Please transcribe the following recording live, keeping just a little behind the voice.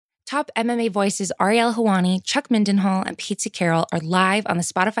Top MMA voices Ariel Helwani, Chuck Mindenhall, and Pete Carroll are live on the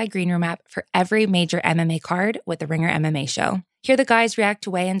Spotify Green Room app for every major MMA card with the Ringer MMA show. Hear the guys react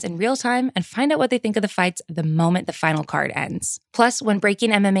to weigh-ins in real time and find out what they think of the fights the moment the final card ends. Plus, when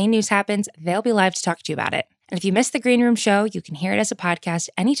breaking MMA news happens, they'll be live to talk to you about it. And if you missed the Green Room show, you can hear it as a podcast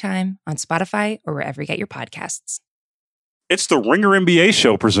anytime on Spotify or wherever you get your podcasts. It's the Ringer NBA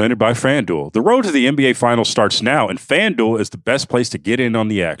show presented by FanDuel. The road to the NBA Finals starts now, and FanDuel is the best place to get in on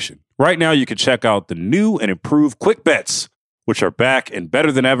the action. Right now, you can check out the new and improved Quick Bets, which are back and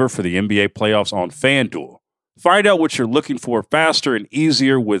better than ever for the NBA playoffs on FanDuel. Find out what you're looking for faster and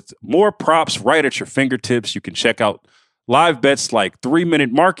easier with more props right at your fingertips. You can check out live bets like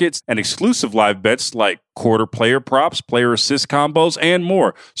 3-minute markets and exclusive live bets like quarter player props, player assist combos, and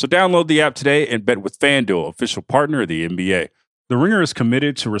more. So download the app today and bet with FanDuel, official partner of the NBA. The Ringer is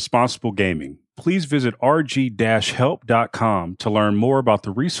committed to responsible gaming. Please visit rg-help.com to learn more about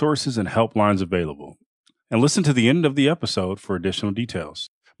the resources and helplines available. And listen to the end of the episode for additional details.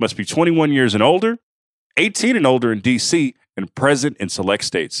 Must be 21 years and older, 18 and older in D.C., and present in select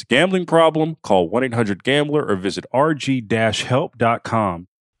states. Gambling problem? Call 1-800-GAMBLER or visit rg-help.com.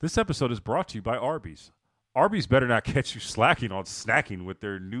 This episode is brought to you by Arby's. Arby's better not catch you slacking on snacking with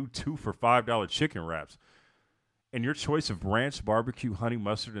their new 2 for $5 chicken wraps. And your choice of ranch, barbecue, honey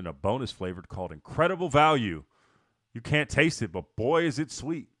mustard, and a bonus flavored called Incredible Value. You can't taste it, but boy is it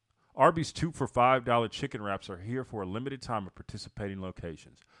sweet. Arby's 2 for $5 chicken wraps are here for a limited time at participating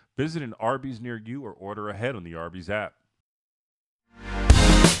locations. Visit an Arby's near you or order ahead on the Arby's app.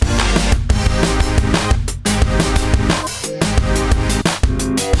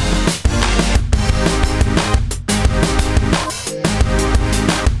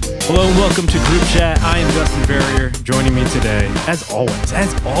 Hello and welcome to Group Chat. I am Justin Verrier. Joining me today, as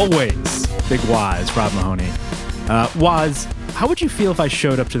always, Big Waz, Rob Mahoney. Waz, how would you feel if I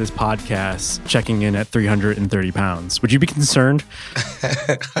showed up to this podcast checking in at 330 pounds? Would you be concerned?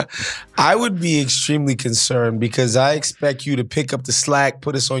 I would be extremely concerned because I expect you to pick up the slack,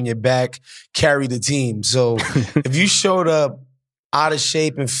 put us on your back, carry the team. So if you showed up out of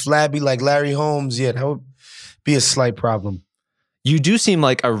shape and flabby like Larry Holmes, yeah, that would be a slight problem. You do seem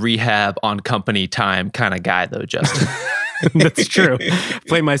like a rehab on company time kind of guy, though, Justin. That's true.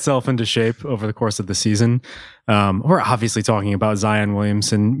 Play myself into shape over the course of the season. We're obviously talking about Zion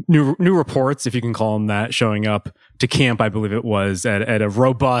Williamson. New reports, if you can call them that, showing up to camp, I believe it was, at a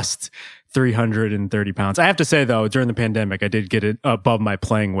robust 330 pounds. I have to say, though, during the pandemic, I did get it above my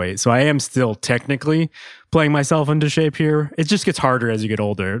playing weight. So I am still technically playing myself into shape here. It just gets harder as you get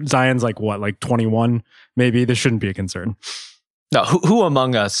older. Zion's like 21, maybe? This shouldn't be a concern. No, who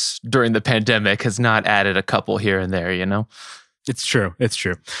among us during the pandemic has not added a couple here and there, you know? It's true.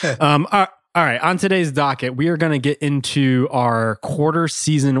 All right, on today's docket, we are going to get into our quarter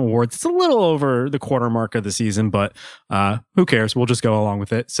season awards. It's a little over the quarter mark of the season, but who cares? We'll just go along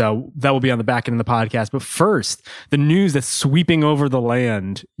with it. So that will be on the back end of the podcast. But first, the news that's sweeping over the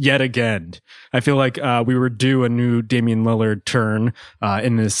land yet again. I feel like we were due a new Damian Lillard turn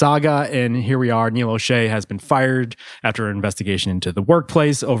in this saga, and here we are. Neil Olshey has been fired after an investigation into the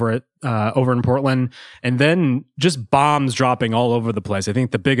workplace over in Portland, and then just bombs dropping all over the place. I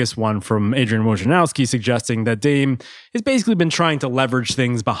think the biggest one from Adrian Wojnarowski suggesting that Dame has basically been trying to leverage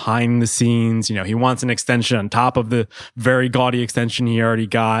things behind the scenes. You know, he wants an extension on top of the very gaudy extension he already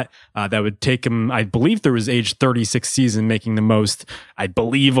got that would take him, I believe, through his age 36 season, making the most, I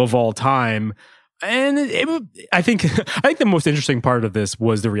believe, of all time. And I think the most interesting part of this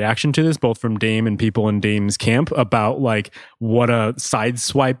was the reaction to this, both from Dame and people in Dame's camp, about like what a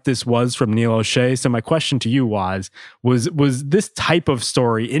sideswipe this was from Neil Olshey. So my question to you was this type of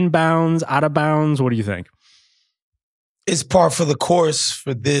story inbounds, out of bounds? What do you think? It's par for the course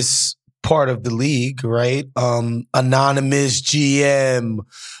for this part of the league, right? Anonymous GM,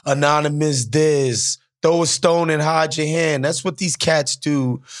 anonymous this. Throw a stone and hide your hand. That's what these cats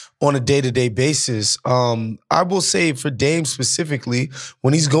do on a day-to-day basis. I will say for Dame specifically,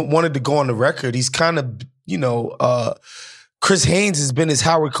 when he's wanted to go on the record, he's kind of, Chris Haynes has been his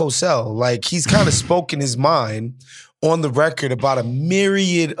Howard Cosell. Like, he's kind of spoken his mind on the record about a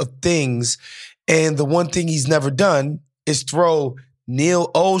myriad of things. And the one thing he's never done is throw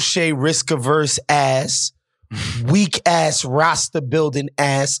Neil Olshey risk-averse ass, weak-ass, roster-building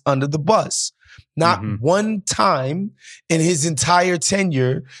ass under the bus. Not one time in his entire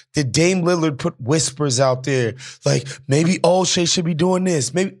tenure did Dame Lillard put whispers out there like, maybe Olshey should be doing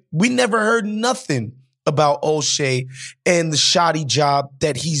this. Maybe we never heard nothing about Olshey and the shoddy job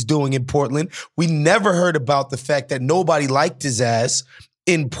that he's doing in Portland. We never heard about the fact that nobody liked his ass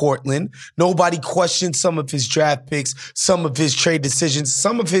in Portland. Nobody questioned some of his draft picks, some of his trade decisions,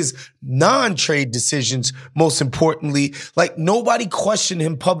 some of his non-trade decisions, most importantly. Like, nobody questioned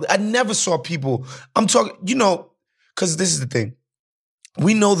him publicly. I never saw people, I'm talking, because this is the thing.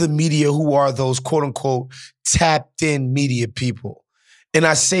 We know the media who are those quote-unquote tapped-in media people. And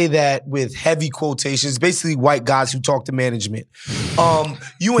I say that with heavy quotations, basically white guys who talk to management.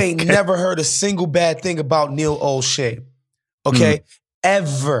 You ain't never heard a single bad thing about Neil Olshey, okay?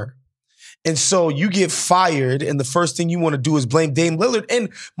 Ever. And so you get fired, and the first thing you want to do is blame Dame Lillard. And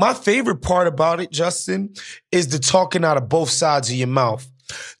my favorite part about it, Justin, is the talking out of both sides of your mouth.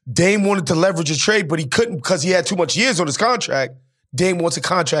 Dame wanted to leverage a trade, but he couldn't because he had too much years on his contract. Dame wants a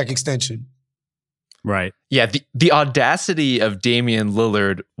contract extension. Right. Yeah, the audacity of Damian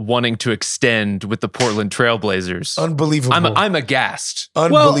Lillard wanting to extend with the Portland Trailblazers. Unbelievable. I'm aghast.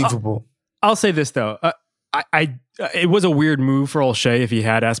 Unbelievable. Well, I'll say this, though. It was a weird move for Olshey if he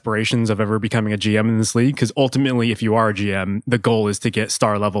had aspirations of ever becoming a GM in this league, because ultimately, if you are a GM, the goal is to get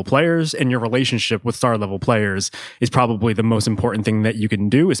star-level players, and your relationship with star-level players is probably the most important thing that you can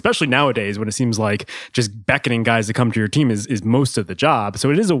do, especially nowadays when it seems like just beckoning guys to come to your team is most of the job. So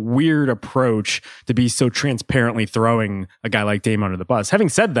it is a weird approach to be so transparently throwing a guy like Dame under the bus. Having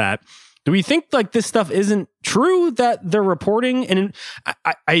said that, do we think like this stuff isn't true that they're reporting? And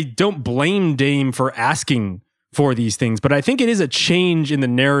I don't blame Dame for asking for these things, but I think it is a change in the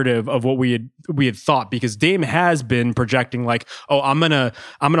narrative of what we had thought, because Dame has been projecting like, oh, I'm gonna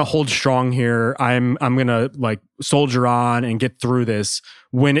hold strong here. I'm gonna like soldier on and get through this.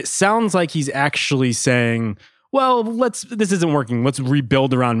 When it sounds like he's actually saying, well, this isn't working. Let's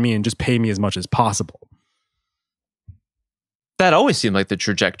rebuild around me and just pay me as much as possible. That always seemed like the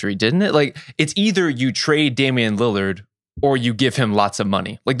trajectory, didn't it? Like, it's either you trade Damian Lillard or you give him lots of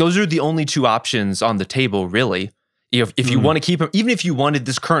money. Like, those are the only two options on the table, really. If you want to keep him, even if you wanted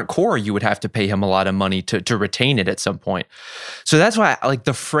this current core, you would have to pay him a lot of money to retain it at some point. So that's why, like,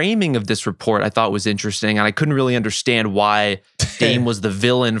 the framing of this report I thought was interesting, and I couldn't really understand why Dame was the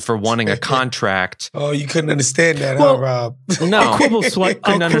villain for wanting a contract. Oh, you couldn't understand that, huh, Rob? No, I'll quibble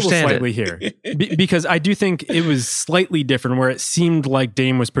understand slightly here, because I do think it was slightly different, where it seemed like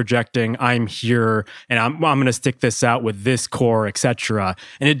Dame was projecting, I'm here, and I'm going to stick this out with this core, etc.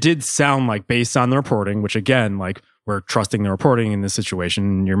 And it did sound like, based on the reporting, which again, like, we're trusting the reporting in this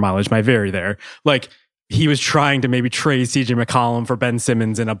situation, your mileage might vary there. Like, he was trying to maybe trade CJ McCollum for Ben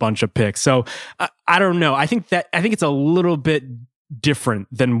Simmons and a bunch of picks. So I don't know. I think it's a little bit different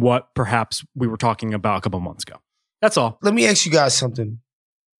than what perhaps we were talking about a couple months ago. That's all. Let me ask you guys something.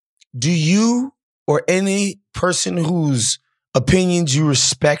 Do you or any person whose opinions you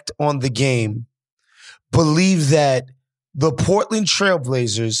respect on the game believe that the Portland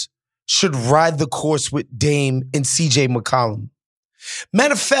Trailblazers should ride the course with Dame and CJ McCollum?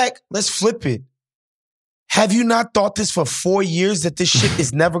 Matter of fact, let's flip it. Have you not thought this for 4 years, that this shit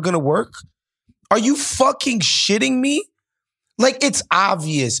is never going to work? Are you fucking shitting me? Like, it's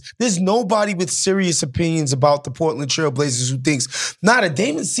obvious. There's nobody with serious opinions about the Portland Trailblazers who thinks, nah, the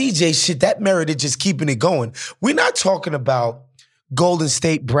Dame and CJ shit, that merited just keeping it going. We're not talking about Golden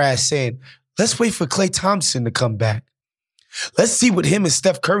State brass saying, let's wait for Klay Thompson to come back. Let's see what him and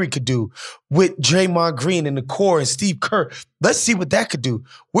Steph Curry could do with Draymond Green and the core and Steve Kerr. Let's see what that could do.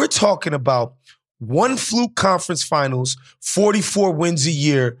 We're talking about one fluke conference finals, 44 wins a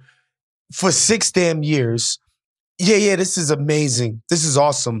year for 6 damn years. Yeah, this is amazing. This is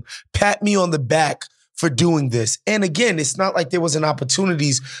awesome. Pat me on the back for doing this. And again, it's not like there wasn't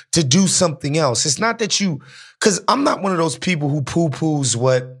opportunities to do something else. It's not that because I'm not one of those people who poo-poos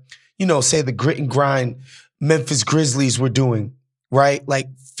what, say the grit and grind Memphis Grizzlies were doing, right? Like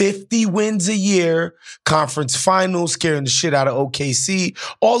 50 wins a year, conference finals, scaring the shit out of OKC,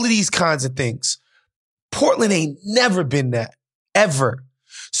 all of these kinds of things. Portland ain't never been that, ever.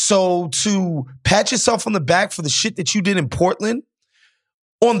 So to pat yourself on the back for the shit that you did in Portland,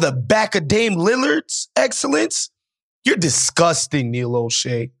 on the back of Dame Lillard's excellence, you're disgusting, Neil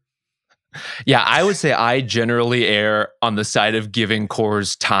Olshey. Yeah, I would say I generally err on the side of giving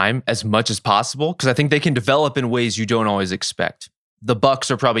cores time as much as possible, because I think they can develop in ways you don't always expect. The Bucks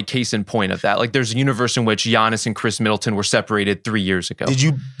are probably case in point of that. Like, there's a universe in which Giannis and Chris Middleton were separated 3 years ago. Did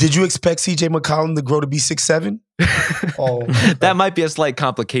you expect CJ McCollum to grow to be 6'7"? Oh, that might be a slight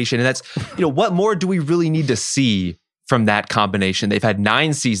complication. And that's, what more do we really need to see from that combination? They've had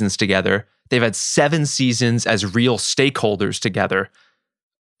 9 seasons together. They've had 7 seasons as real stakeholders together.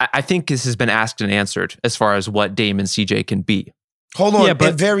 I think this has been asked and answered as far as what Dame and CJ can be. Hold on,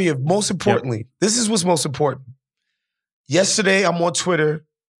 and Verrier, most importantly, this is what's most important. Yesterday, I'm on Twitter.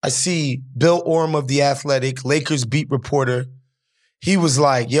 I see Bill Orm of The Athletic, Lakers beat reporter. he was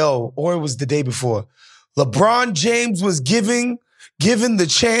like, yo, or it was the day before, LeBron James was given the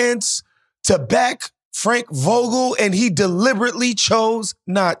chance to back Frank Vogel, and he deliberately chose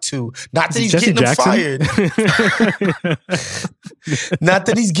not to. Not that he's Jesse getting him Jackson? fired. Not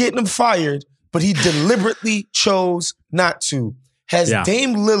that he's getting him fired, but he deliberately chose not to. Has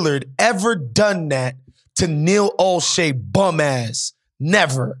Dame Lillard ever done that to Neil Olshey bum ass?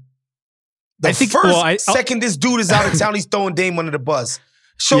 Never. Second this dude is out of town, he's throwing Dame under the bus.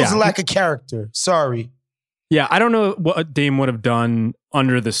 Shows a lack of character. Sorry. Yeah, I don't know what Dame would have done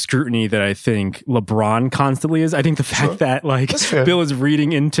under the scrutiny that I think LeBron constantly is. I think the fact that Bill is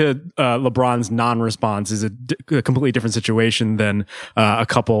reading into LeBron's non-response is a completely different situation than a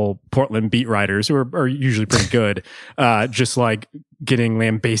couple Portland beat writers who are usually pretty good, just like getting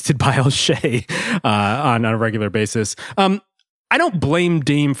lambasted by Olshey on a regular basis. I don't blame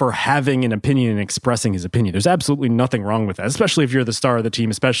Dame for having an opinion and expressing his opinion. There's absolutely nothing wrong with that, especially if you're the star of the team,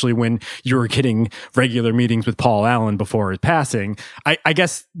 especially when you're getting regular meetings with Paul Allen before his passing. I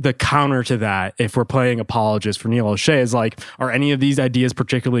guess the counter to that, if we're playing apologist for Neil Olshey, is like, are any of these ideas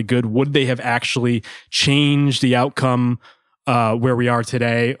particularly good? Would they have actually changed the outcome where we are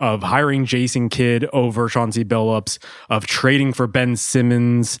today, of hiring Jason Kidd over Chauncey Billups, of trading for Ben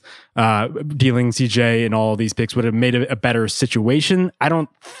Simmons, dealing CJ and all of these picks? Would have made a better situation? I don't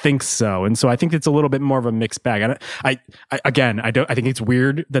think so. And so I think it's a little bit more of a mixed bag. I think it's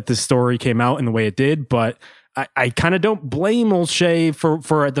weird that this story came out in the way it did, but I kind of don't blame Olshey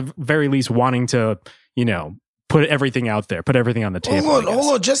for at the very least wanting to, put everything out there, put everything on the table.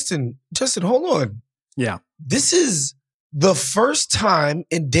 Hold on, Justin, hold on. Yeah. This is the first time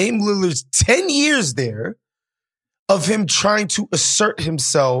in Dame Lillard's 10 years there of him trying to assert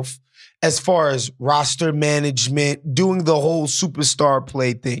himself as far as roster management, doing the whole superstar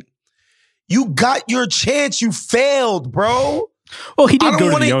play thing. You got your chance. You failed, bro. Well, he did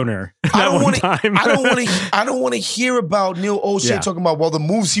go to the owner that one time. I don't want to hear about Neil Olshey talking about, the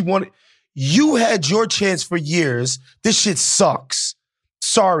moves he wanted. You had your chance for years. This shit sucks.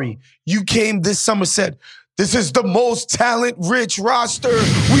 Sorry. You came this summer, said, this is the most talent-rich roster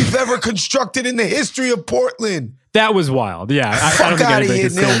we've ever constructed in the history of Portland. That was wild. Yeah. I don't think anybody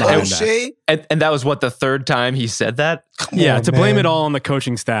could stand behind that. And that was what, the third time he said that? To blame it all on the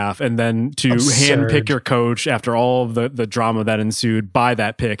coaching staff and then to handpick your coach after all of the drama that ensued by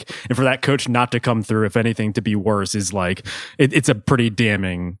that pick, and for that coach not to come through, if anything, to be worse, is like, it's a pretty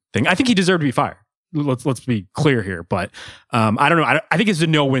damning thing. I think he deserved to be fired. Let's be clear here, but I don't know. I think it's a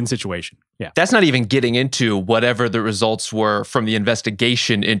no-win situation. Yeah, that's not even getting into whatever the results were from the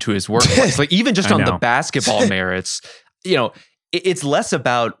investigation into his workplace. Like, even just on the basketball merits, it's less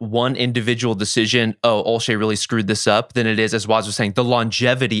about one individual decision. Oh, Olshey really screwed this up, than it is, as Waz was saying, the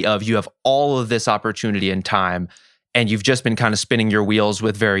longevity of, you have all of this opportunity and time, and you've just been kind of spinning your wheels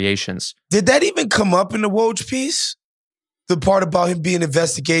with variations. Did that even come up in the Woj piece? The part about him being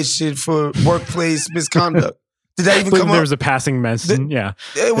investigated for workplace misconduct. Did that even come up? There was a passing mention. Yeah.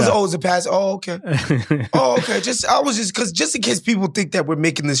 It was always a pass. Oh, okay. Just in case people think that we're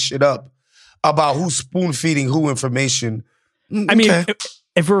making this shit up about who's spoon feeding who information. I mean,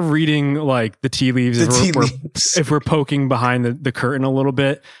 if we're reading like the tea leaves, if we're poking behind the curtain a little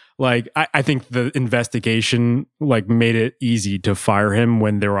bit, like, I think the investigation made it easy to fire him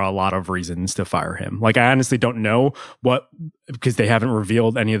when there were a lot of reasons to fire him. Like, I honestly don't know because they haven't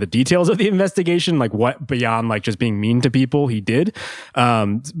revealed any of the details of the investigation, like what beyond just being mean to people he did.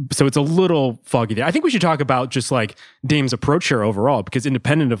 So it's a little foggy there. I think we should talk about just Dame's approach here overall, because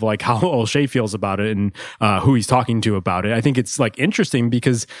independent of how Olshey feels about it and who he's talking to about it, I think it's interesting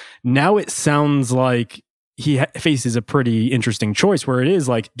because now it sounds like he faces a pretty interesting choice where it is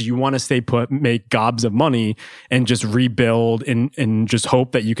do you want to stay put, make gobs of money, and just rebuild and just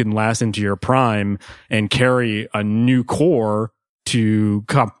hope that you can last into your prime and carry a new core to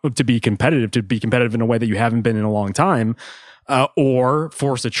be competitive in a way that you haven't been in a long time, or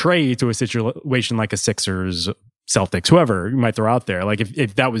force a trade to a situation like a Sixers, Celtics, whoever you might throw out there.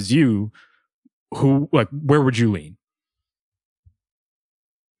 If that was you, where would you lean?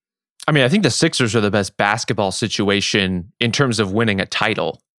 I mean, I think the Sixers are the best basketball situation in terms of winning a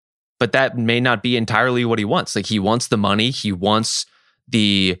title, but that may not be entirely what he wants. He wants the money. He wants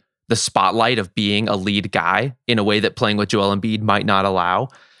the spotlight of being a lead guy in a way that playing with Joel Embiid might not allow.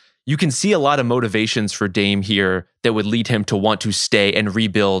 You can see a lot of motivations for Dame here that would lead him to want to stay and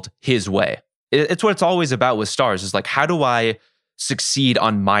rebuild his way. It's what it's always about with stars, is how do I succeed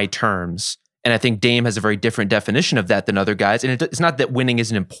on my terms? And I think Dame has a very different definition of that than other guys. And it's not that winning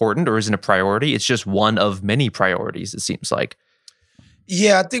isn't important or isn't a priority. It's just one of many priorities, it seems like.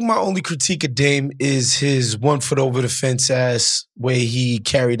 Yeah, I think my only critique of Dame is his 1 foot over the fence ass way he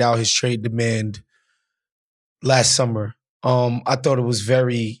carried out his trade demand last summer. I thought it was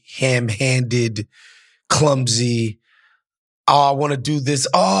very ham-handed, clumsy. Oh, I want to do this.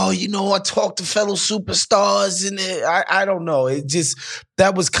 Oh, I talked to fellow superstars and I don't know.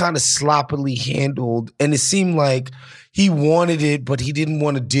 That was kind of sloppily handled. And it seemed like he wanted it, but he didn't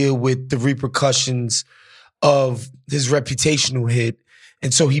want to deal with the repercussions of his reputational hit.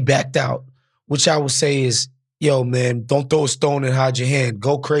 And so he backed out, which I would say is, yo, man, don't throw a stone and hide your hand.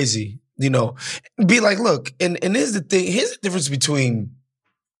 Go crazy, Be like, look, and here's the thing. Here's the difference between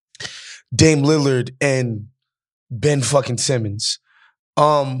Dame Lillard and Ben fucking Simmons.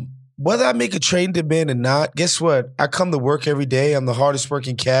 Whether I make a trade demand or not, guess what? I come to work every day. I'm the hardest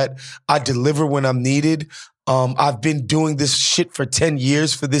working cat. I deliver when I'm needed. I've been doing this shit for 10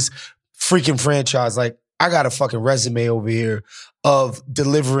 years for this freaking franchise. Like, I got a fucking resume over here of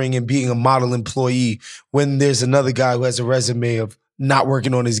delivering and being a model employee when there's another guy who has a resume of not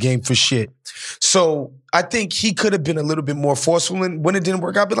working on his game for shit. So I think he could have been a little bit more forceful, and when it didn't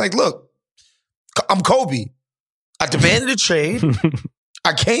work out, I'd be like, look, I'm Kobe. I demanded a trade.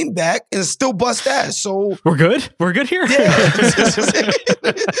 I came back and still bust ass. So we're good. We're good here. Yeah.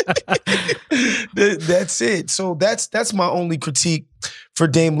 That's it. So that's my only critique for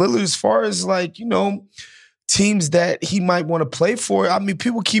Dame Lillard as far as teams that he might want to play for. I mean,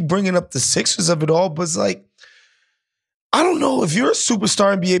 people keep bringing up the Sixers of it all, but it's like, I don't know. If you're a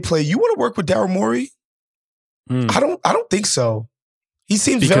superstar NBA player, you want to work with Daryl Morey? I don't think so. He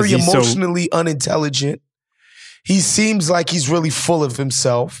seems because very emotionally unintelligent. He seems like he's really full of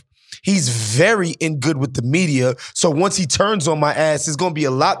himself. He's very good with the media. So once he turns on my ass, it's going to be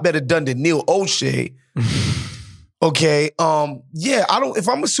a lot better done than Neil Olshey. Okay. If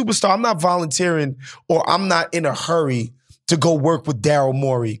I'm a superstar, I'm not volunteering or I'm not in a hurry to go work with Daryl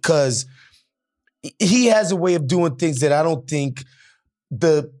Morey because he has a way of doing things that I don't think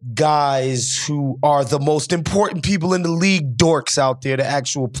the guys who are the most important people in the league, dorks out there, the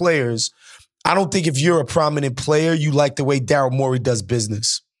actual players, I don't think if you're a prominent player, you like the way Daryl Morey does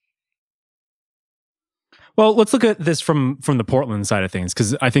business. Well, let's look at this from the Portland side of things,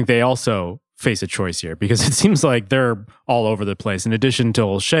 because I think they also face a choice here, because it seems like they're all over the place. In addition to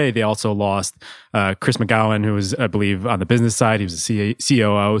Olshey, they also lost Chris McGowan, who was, I believe, on the business side. He was a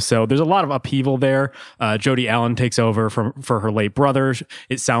COO. So there's a lot of upheaval there. Jody Allen takes over for her late brother.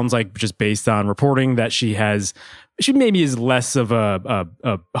 It sounds like, just based on reporting, that she maybe is less of a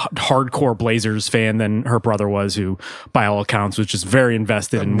hardcore Blazers fan than her brother was, who, by all accounts, was just very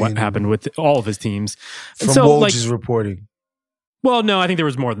invested in what happened with all of his teams. From Woj's reporting. Well, no, I think there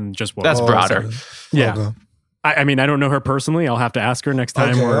was more than just Woj. That's broader. Yeah. Okay. I mean, I don't know her personally. I'll have to ask her next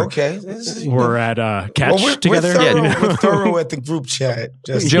time we're at Catch together. We're thorough at the group chat.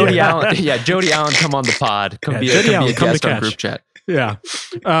 Jody Allen. Yeah, Jody Allen, come on the pod. Come be a guest on group chat. Yeah.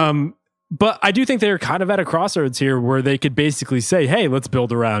 But I do think they're kind of at a crossroads here where they could basically say, hey, let's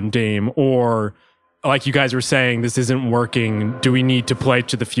build around Dame, or like you guys were saying, this isn't working. Do we need to play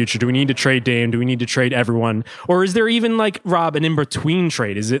to the future? Do we need to trade Dame? Do we need to trade everyone? Or is there even, like, Rob, an in-between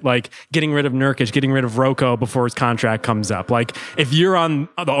trade? Is it like getting rid of Nurkic, getting rid of Rocco before his contract comes up? Like, if you're on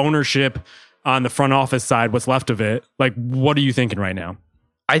the ownership, on the front office side, what's left of it, like, what are you thinking right now?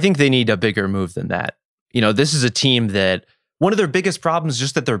 I think they need a bigger move than that. This is a team that one of their biggest problems is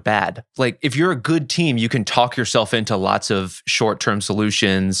just that they're bad. Like, if you're a good team, you can talk yourself into lots of short-term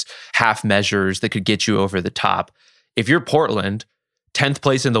solutions, half measures that could get you over the top. If you're Portland, 10th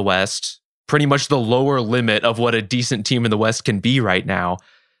place in the West, pretty much the lower limit of what a decent team in the West can be right now,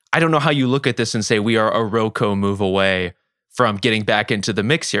 I don't know how you look at this and say we are a Rocco move away from getting back into the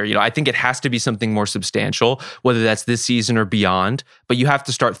mix here. I think it has to be something more substantial, whether that's this season or beyond, but you have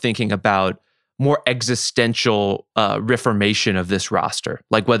to start thinking about more existential reformation of this roster.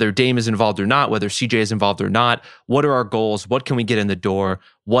 Like, whether Dame is involved or not, whether CJ is involved or not, what are our goals? What can we get in the door?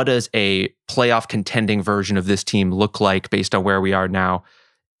 What does a playoff contending version of this team look like based on where we are now?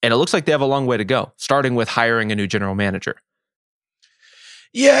 And it looks like they have a long way to go, starting with hiring a new general manager.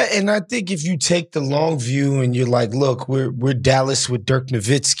 Yeah, and I think if you take the long view and you're like, look, we're Dallas with Dirk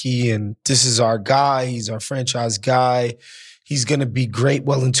Nowitzki, and this is our guy, he's our franchise guy. He's going to be great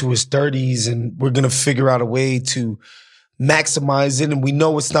well into his 30s, and we're going to figure out a way to maximize it. And we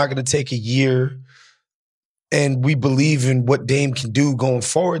know it's not going to take a year, and we believe in what Dame can do going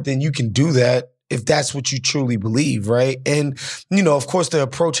forward, then you can do that if that's what you truly believe, right? And, of course, the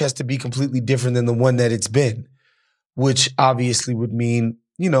approach has to be completely different than the one that it's been, which obviously would mean,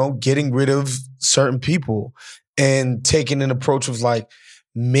 getting rid of certain people and taking an approach of like,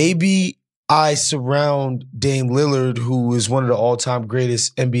 maybe I surround Dame Lillard, who is one of the all-time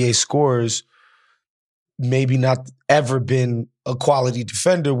greatest NBA scorers, maybe not ever been a quality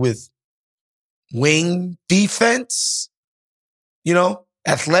defender, with wing defense,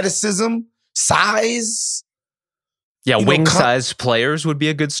 athleticism, size. Yeah, wing-sized players would be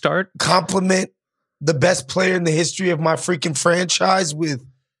a good start. Compliment the best player in the history of my freaking franchise with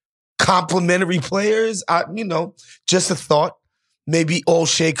complementary players. Just a thought. Maybe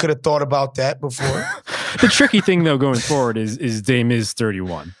Olshey could have thought about that before. The tricky thing, though, going forward is Dame is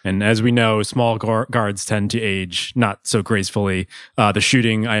 31. And as we know, small guards tend to age not so gracefully. The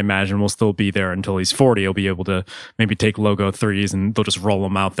shooting, I imagine, will still be there until he's 40. He'll be able to maybe take logo threes and they'll just roll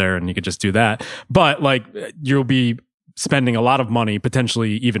them out there and you could just do that. But you'll be spending a lot of money,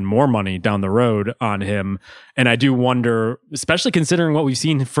 potentially even more money down the road on him. And I do wonder, especially considering what we've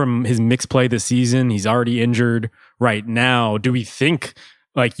seen from his mixed play this season, he's already injured right now. Do we think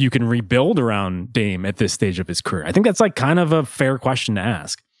you can rebuild around Dame at this stage of his career? I think that's kind of a fair question to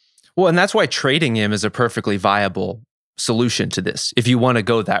ask. Well, and that's why trading him is a perfectly viable solution to this. If you want to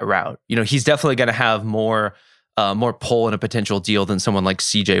go that route, he's definitely going to have more pull in a potential deal than someone like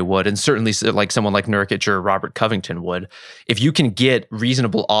CJ would, and certainly like someone like Nurkic or Robert Covington would. If you can get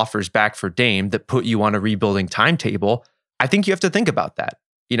reasonable offers back for Dame that put you on a rebuilding timetable, I think you have to think about that.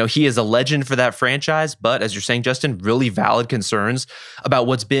 He is a legend for that franchise, but as you're saying, Justin, really valid concerns about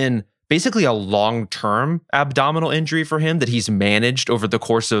what's been basically a long-term abdominal injury for him that he's managed over the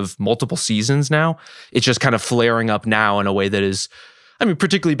course of multiple seasons now. It's just kind of flaring up now in a way that is,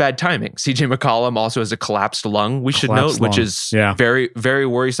 particularly bad timing. CJ McCollum also has a collapsed lung, we should note, which is very, very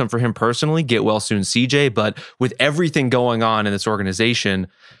worrisome for him personally. Get well soon, CJ. But with everything going on in this organization,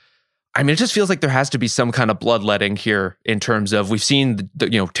 it just feels like there has to be some kind of bloodletting here in terms of, we've seen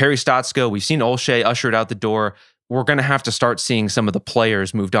Terry Stotts go, we've seen Olshey ushered out the door. We're going to have to start seeing some of the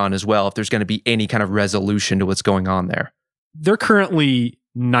players moved on as well if there's going to be any kind of resolution to what's going on there. They're currently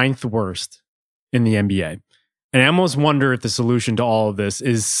 9th worst in the NBA. And I almost wonder if the solution to all of this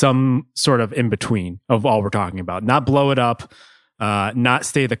is some sort of in between of all we're talking about. Not blow it up, not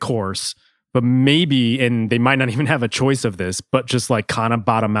stay the course, but maybe, and they might not even have a choice of this, but just kind of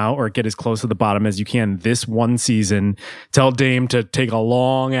bottom out or get as close to the bottom as you can this one season. Tell Dame to take a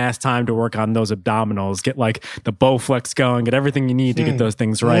long ass time to work on those abdominals, get the Bowflex going, get everything you need to get those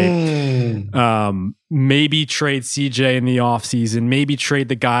things right. Maybe trade CJ in the offseason, maybe trade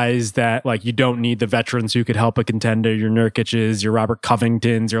the guys that you don't need, the veterans who could help a contender, your Nurkic's, your Robert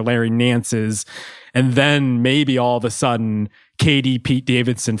Covington's, your Larry Nance's. And then maybe all of a sudden, KD Pete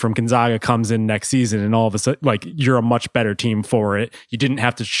Davidson from Gonzaga comes in next season, and all of a sudden, you're a much better team for it. You didn't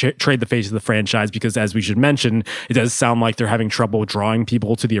have to trade the face of the franchise because, as we should mention, it does sound like they're having trouble drawing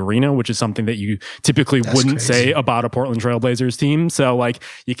people to the arena, which is something that you typically wouldn't say about a Portland Trailblazers team. So,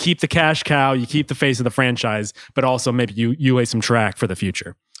 you keep the cash cow, you keep the face of the franchise, but also maybe you lay some track for the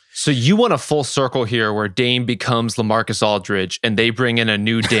future. So you want a full circle here where Dame becomes LaMarcus Aldridge and they bring in a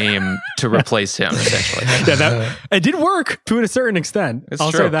new Dame to replace him, essentially. It did work to a certain extent.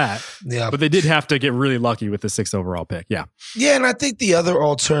 I'll say that. Yeah. But they did have to get really lucky with the 6th overall pick. Yeah. Yeah, and I think the other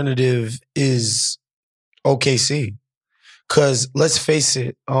alternative is OKC. Because let's face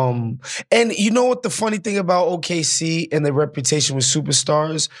it, and you know what the funny thing about OKC and their reputation with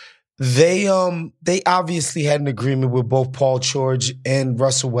superstars? They obviously had an agreement with both Paul George and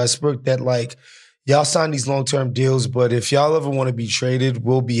Russell Westbrook that y'all sign these long-term deals, but if y'all ever want to be traded,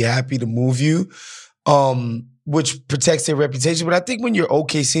 we'll be happy to move you, which protects their reputation. But I think when you're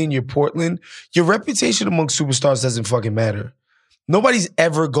OKC and you're Portland, your reputation among superstars doesn't fucking matter. Nobody's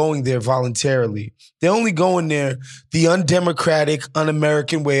ever going there voluntarily. They're only going there the undemocratic,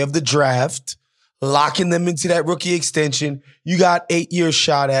 un-American way of the draft, locking them into that rookie extension. You got 8 years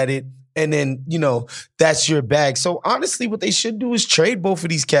shot at it, and then, that's your bag. So honestly, what they should do is trade both of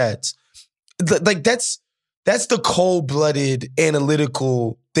these cats. That's the cold-blooded,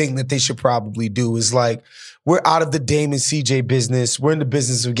 analytical thing that they should probably do is we're out of the Dame and CJ business. We're in the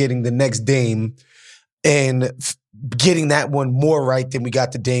business of getting the next Dame and getting that one more right than we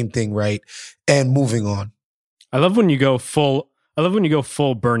got the Dame thing right and moving on. I love when you go full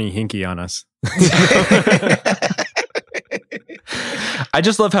Bernie Hinkie on us. I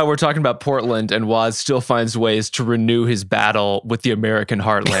just love how we're talking about Portland and Waz still finds ways to renew his battle with the American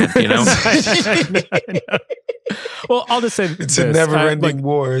heartland, Well, I'll just say it's a never-ending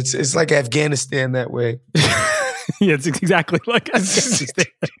war. It's like Afghanistan that way. Yeah, it's exactly like Afghanistan.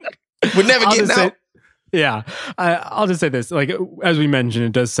 We're never getting out. Yeah, I'll just say this. As we mentioned,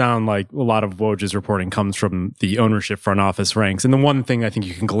 it does sound like a lot of Woj's reporting comes from the ownership front office ranks. And the one thing I think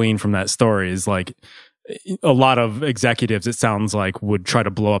you can glean from that story is a lot of executives, it sounds like, would try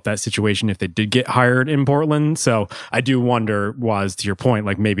to blow up that situation if they did get hired in Portland. So I do wonder, was, to your point,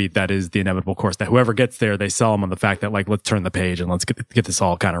 like maybe that is the inevitable course, that whoever gets there, they sell them on the fact that, like, let's turn the page and let's get this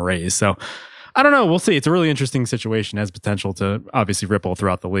all kind of raised. So I don't know. We'll see. It's a really interesting situation, has potential to obviously ripple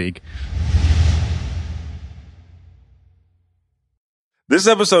throughout the league. This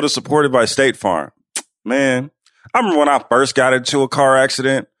episode is supported by State Farm. Man, I remember when I first got into a car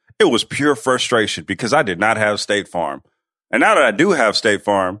accident, it was pure frustration because I did not have State Farm. And now that I do have State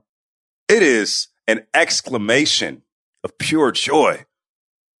Farm, it is an exclamation of pure joy.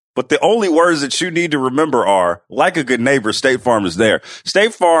 But the only words that you need to remember are, like a good neighbor, State Farm is there.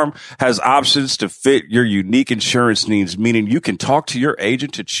 State Farm has options to fit your unique insurance needs, meaning you can talk to your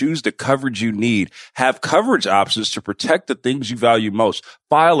agent to choose the coverage you need, have coverage options to protect the things you value most,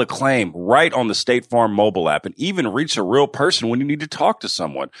 file a claim right on the State Farm mobile app, and even reach a real person when you need to talk to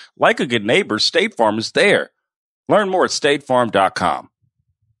someone. Like a good neighbor, State Farm is there. Learn more at statefarm.com.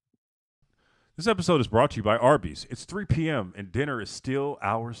 This episode is brought to you by Arby's. It's 3 p.m. and dinner is still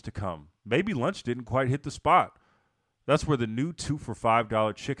hours to come. Maybe lunch didn't quite hit the spot. That's where the new 2 for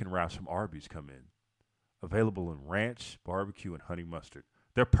 $5 chicken wraps from Arby's come in. Available in ranch, barbecue, and honey mustard.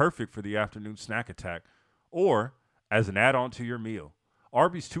 They're perfect for the afternoon snack attack or as an add-on to your meal.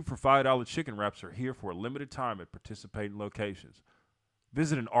 Arby's 2 for $5 chicken wraps are here for a limited time at participating locations.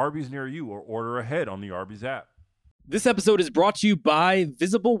 Visit an Arby's near you or order ahead on the Arby's app. This episode is brought to you by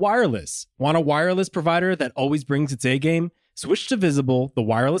Visible Wireless. Want a wireless provider that always brings its A game? Switch to Visible, the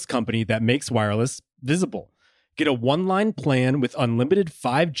wireless company that makes wireless visible. Get a one-line plan with unlimited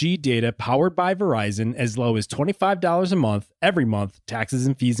 5G data powered by Verizon as low as $25 a month, every month, taxes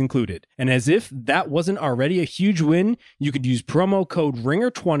and fees included. And as if that wasn't already a huge win, you could use promo code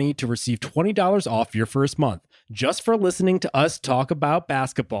RINGER20 to receive $20 off your first month, just for listening to us talk about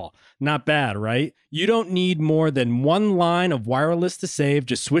basketball. Not bad, right? You don't need more than one line of wireless to save.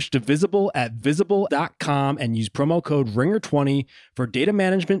 Just switch to Visible at visible.com and use promo code RINGER20 for data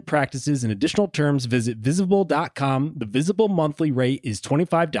management practices and additional terms. Visit visible.com. The Visible monthly rate is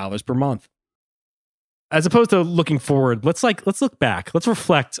 $25 per month. As opposed to looking forward, let's look back. Let's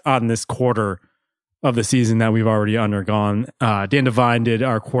reflect on this quarter of the season that we've already undergone. Dan Devine did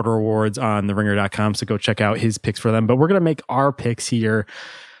our quarter awards on theringer.com, so go check out his picks for them. But we're going to make our picks here.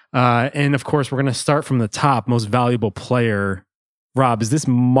 And of course, we're going to start from the top, most valuable player. Rob, is this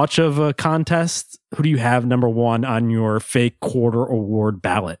much of a contest? Who do you have number one on your fake quarter award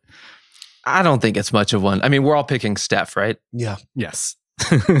ballot? I don't think it's much of one. I mean, we're all picking Steph, right? Yeah. Yes.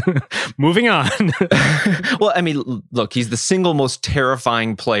 Moving on. Well, I mean, look, he's the single most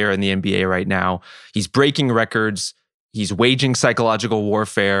terrifying player in the NBA right now. He's breaking records. He's waging psychological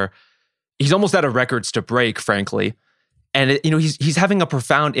warfare. He's almost out of records to break, frankly. And he's having a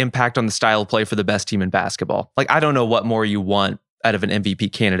profound impact on the style of play for the best team in basketball. Like, I don't know what more you want out of an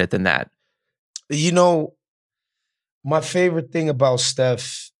MVP candidate than that. You know, my favorite thing about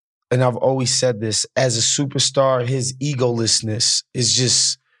Steph, and I've always said this, as a superstar, his egolessness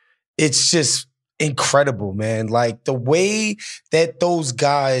is it's just incredible, man. Like the way that those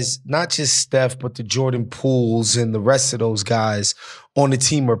guys, not just Steph, but the Jordan Pooles and the rest of those guys on the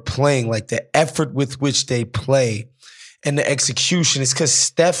team are playing, like the effort with which they play and the execution, is because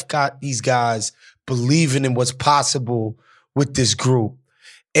Steph got these guys believing in what's possible with this group.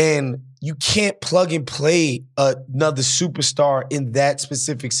 And you can't plug and play another superstar in that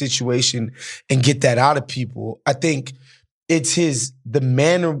specific situation and get that out of people. I think it's the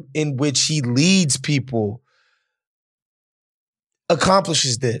manner in which he leads people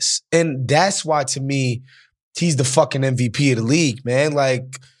accomplishes this. And that's why, to me, he's the fucking MVP of the league, man.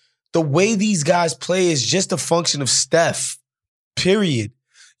 Like, the way these guys play is just a function of Steph, period.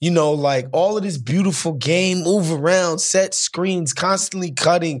 You know, like all of this beautiful game, move around, set screens, constantly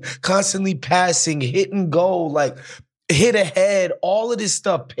cutting, constantly passing, hit and go, like hit ahead, all of this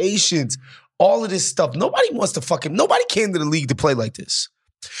stuff, patience, all of this stuff. Nobody came to the league to play like this.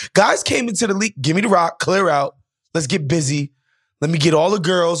 Guys came into the league, give me the rock, clear out, let's get busy. Let me get all the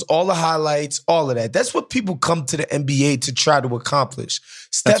girls, all the highlights, all of that. That's what people come to the NBA to try to accomplish.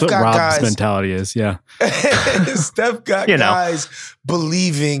 That's what Rob's mentality is, yeah. Steph got guys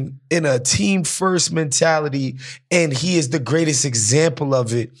believing in a team-first mentality, and he is the greatest example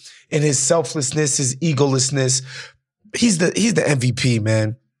of it in his selflessness, his egolessness. He's the MVP,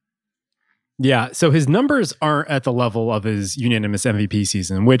 man. Yeah, so his numbers aren't at the level of his unanimous MVP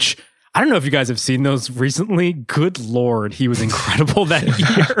season, which I don't know if you guys have seen those recently. Good Lord, he was incredible that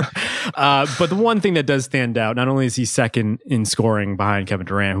year. But the one thing that does stand out, not only is he second in scoring behind Kevin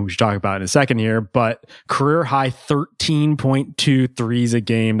Durant, who we should talk about in a second here, but career high 13.2 threes a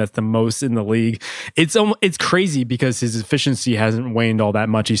game. That's the most in the league. It's crazy because his efficiency hasn't waned all that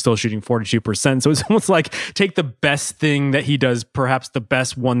much. He's still shooting 42%. So it's almost like take the best thing that he does, perhaps the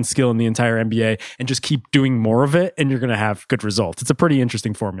best one skill in the entire NBA, and just keep doing more of it, and you're going to have good results. It's a pretty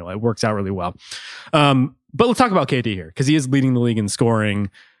interesting formula. It works out really well. But let's talk about KD here, because he is leading the league in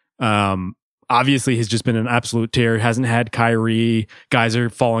scoring. Obviously, he's just been an absolute tear. Hasn't had Kyrie. Guys are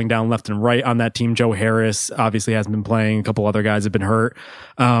falling down left and right on that team. Joe Harris obviously hasn't been playing. A couple other guys have been hurt.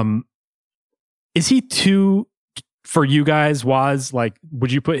 Is he two for you guys? Like,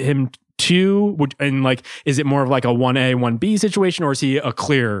 would you put him two? Is it more of like a 1A, 1B situation, or is he a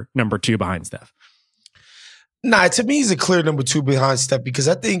clear number two behind Steph? Nah, to me, he's a clear number two behind Steph, because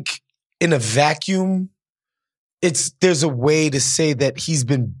I think in a vacuum, there's a way to say that he's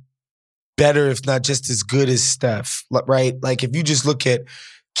been better, if not just as good as Steph, right? Like if you just look at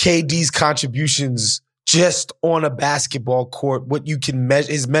KD's contributions just on a basketball court, what you can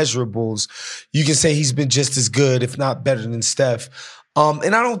measure, his measurables, you can say he's been just as good, if not better than Steph.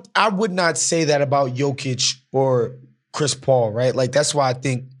 And I would not say that about Jokic or Chris Paul, right? Like that's why I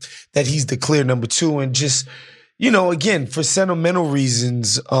think that he's the clear number two. And just, again, for sentimental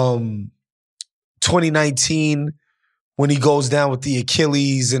reasons, 2019, when he goes down with the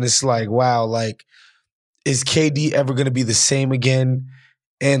Achilles, and it's like, wow, like, is KD ever going to be the same again?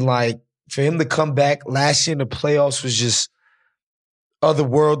 And like, for him to come back last year in the playoffs was just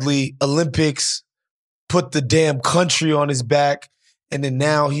otherworldly. Olympics, put the damn country on his back. And then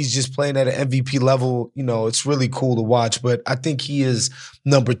now he's just playing at an MVP level. It's really cool to watch. But I think he is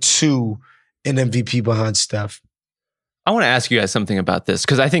number two in MVP behind Steph. I want to ask you guys something about this,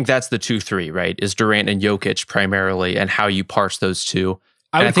 because I think that's the 2-3, right? Is Durant and Jokic primarily, and how you parse those two.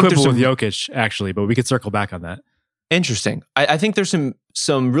 I would quibble with Jokic, actually, but we could circle back on that. Interesting. I think there's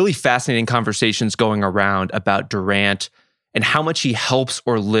some really fascinating conversations going around about Durant and how much he helps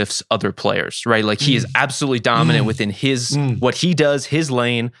or lifts other players, right? Like he is absolutely dominant within what he does, his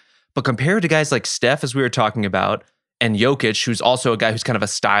lane. But compared to guys like Steph, as we were talking about, and Jokic, who's also a guy who's kind of a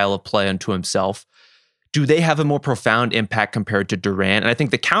style of play unto himself, do they have a more profound impact compared to Durant? And I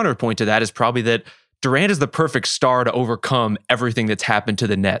think the counterpoint to that is probably that Durant is the perfect star to overcome everything that's happened to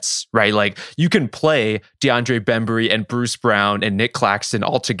the Nets, right? Like you can play DeAndre Bembry and Bruce Brown and Nick Claxton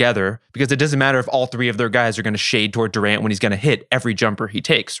all together, because it doesn't matter if all three of their guys are going to shade toward Durant when he's going to hit every jumper he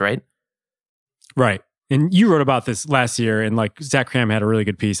takes, right? Right. And you wrote about this last year, and like Zach Cram had a really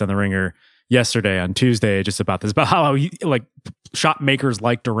good piece on The Ringer yesterday, on Tuesday, just about this, about how shot makers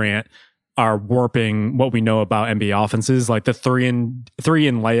like Durant are warping what we know about NBA offenses, like the three and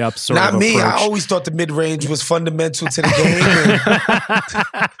layups sort Not of me. approach. I always thought the mid-range was fundamental to the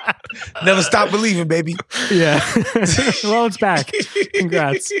game. Never stop believing, baby. Yeah. Well, it's back.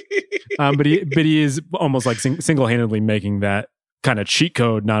 Congrats. But he is almost like single-handedly making that kind of cheat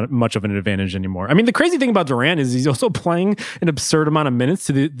code not much of an advantage anymore. I mean, the crazy thing about Durant is he's also playing an absurd amount of minutes,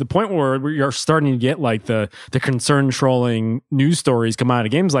 to the point where we are starting to get like the concern trolling news stories come out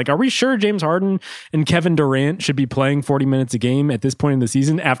of games. Like, are we sure James Harden and Kevin Durant should be playing 40 minutes a game at this point in the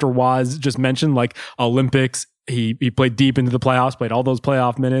season, after Waz just mentioned like Olympics? He played deep into the playoffs, played all those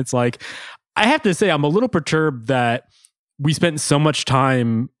playoff minutes. Like, I have to say, I'm a little perturbed that we spent so much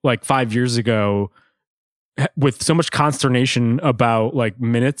time like 5 years ago with so much consternation about like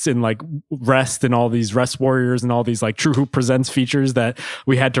minutes and like rest and all these rest warriors and all these like True Hoop Presents features that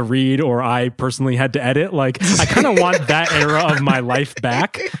we had to read, or I personally had to edit. Like, I kind of want that era of my life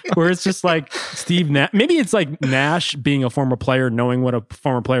back, where it's just like Steve Nash. Maybe it's like Nash being a former player, knowing what a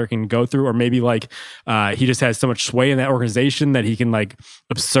former player can go through, or maybe like he just has so much sway in that organization that he can like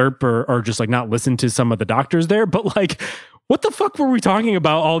usurp or just like not listen to some of the doctors there. But like, what the fuck were we talking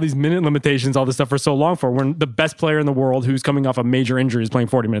about all these minute limitations, all this stuff for so long for, when the best player in the world who's coming off a major injury is playing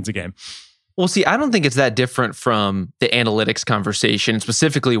 40 minutes a game? Well, see, I don't think it's that different from the analytics conversation,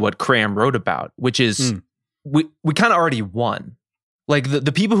 specifically what Cram wrote about, which is we kind of already won. Like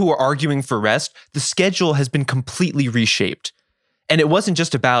the people who are arguing for rest, the schedule has been completely reshaped. And it wasn't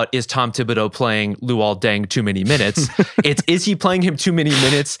just about, is Tom Thibodeau playing Luol Deng too many minutes? It's, is he playing him too many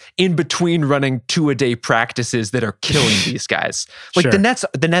minutes in between running 2-a-day practices that are killing these guys? Like, Sure.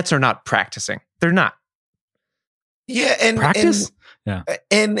 the Nets are not practicing. They're not. Yeah, and Practice?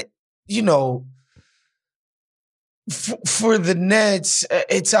 and you know, for the Nets,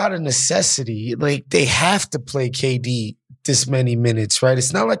 it's out of necessity. Like, they have to play KD this many minutes, right?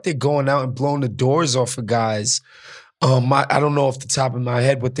 It's not like they're going out and blowing the doors off of guys. I don't know off the top of my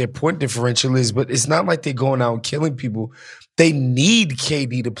head what their point differential is, but it's not like they're going out and killing people. They need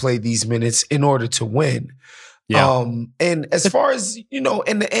KD to play these minutes in order to win. Yeah. And as far as,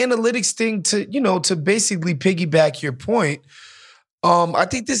 and the analytics thing to basically piggyback your point, I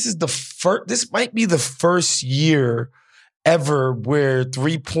think this might be the first year ever where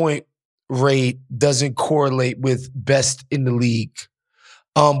 3-point rate doesn't correlate with best in the league.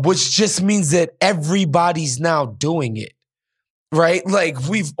 Which just means that everybody's now doing it, right? Like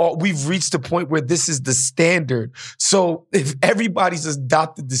we've reached a point where this is the standard. So if everybody's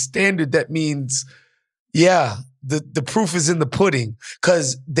adopted the standard, that means, the proof is in the pudding,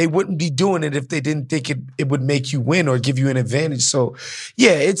 because they wouldn't be doing it if they didn't think it would make you win or give you an advantage. So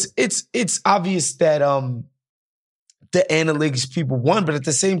it's obvious that the analytics people won, but at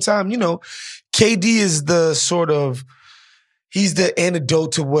the same time, KD is the sort of, he's the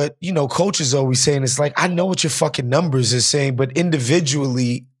antidote to what, coaches always saying. It's like, I know what your fucking numbers are saying, but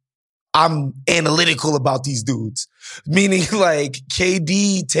individually, I'm analytical about these dudes. Meaning like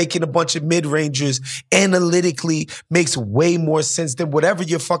KD taking a bunch of mid-rangers analytically makes way more sense than whatever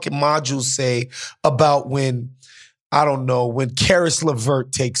your fucking modules say about when Karis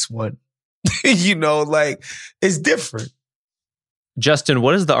LeVert takes one. It's different. Justin,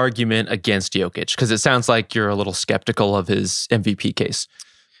 what is the argument against Jokic? Because it sounds like you're a little skeptical of his MVP case.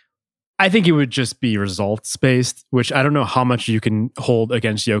 I think it would just be results based, which I don't know how much you can hold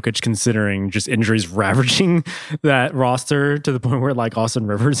against Jokic, considering just injuries ravaging that roster to the point where like Austin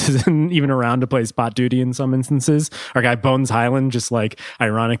Rivers isn't even around to play spot duty in some instances. Our guy Bones Highland just like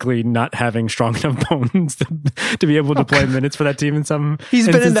ironically not having strong enough bones to be able to play minutes for that team in some He's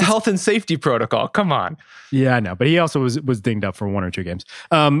instances. been in the health and safety protocol. Come on. Yeah, I know. But he also was dinged up for 1 or 2 games.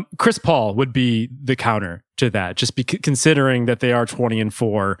 Chris Paul would be the counter to that, just considering that they are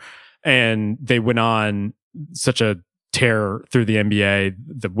 20-4 and they went on such a tear through the NBA.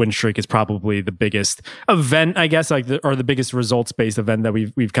 The win streak is probably the biggest event, I guess, or the biggest results-based event that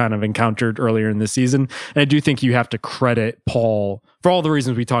we've kind of encountered earlier in the season. And I do think you have to credit Paul for all the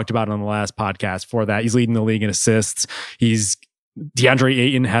reasons we talked about on the last podcast for that. He's leading the league in assists. DeAndre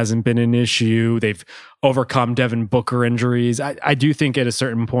Ayton hasn't been an issue. They've overcome Devin Booker injuries. I do think at a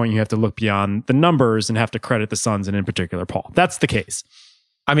certain point you have to look beyond the numbers and have to credit the Suns and in particular Paul. That's the case.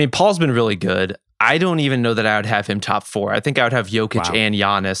 I mean, Paul's been really good. I don't even know that I would have him top 4. I think I would have Jokic and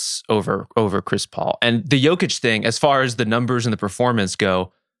Giannis over Chris Paul. And the Jokic thing, as far as the numbers and the performance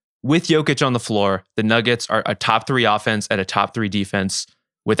go, with Jokic on the floor, the Nuggets are a top 3 offense and a top 3 defense.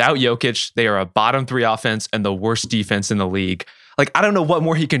 Without Jokic, they are a bottom 3 offense and the worst defense in the league. Like, I don't know what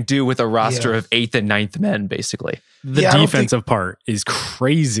more he can do with a roster of 8th and 9th men, basically. The defensive part is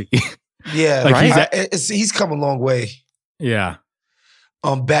crazy. Yeah, right? He's come a long way. Yeah.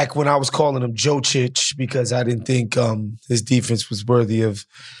 Back when I was calling him Jocic because I didn't think his defense was worthy of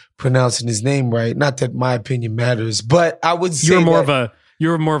pronouncing his name right. Not that my opinion matters, but I would say you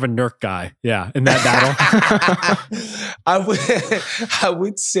were more of a Nurk guy, yeah, in that battle. I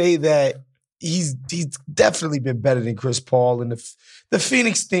would say that he's definitely been better than Chris Paul, and the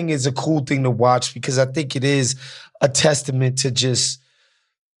Phoenix thing is a cool thing to watch because I think it is a testament to just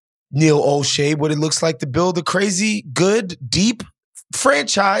Neil Olshey, what it looks like to build a crazy, good, deep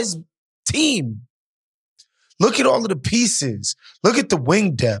franchise team. Look at all of the pieces. Look at the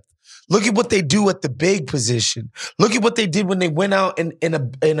wing depth. Look at what they do at the big position. Look at what they did when they went out and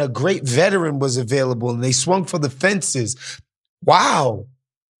a great veteran was available and they swung for the fences. Wow.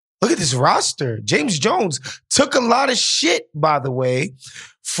 Look at this roster. James Jones took a lot of shit, by the way,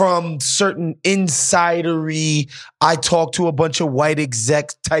 from certain insidery, I talked to a bunch of white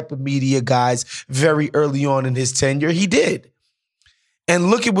exec type of media guys very early on in his tenure. He did. And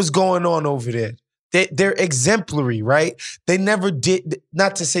look at what's going on over there. They're exemplary, right? They never did,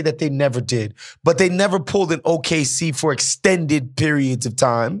 not to say that they never did, but they never pulled an OKC for extended periods of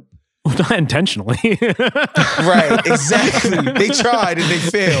time. Well, not intentionally. Right, exactly. They tried and they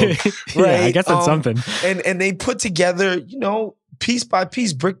failed. Right? Yeah, I guess that's something. And they put together, piece by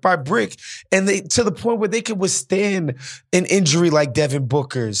piece, brick by brick, and they to the point where they could withstand an injury like Devin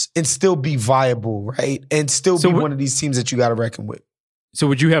Booker's and still be viable, right? And still be one of these teams that you got to reckon with. So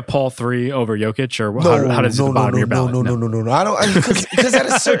would you have Paul 3 over Jokic, or how does it the bottom of your ballot? No. I don't, because at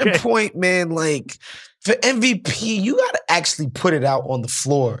a certain point, man, like for MVP, you got to actually put it out on the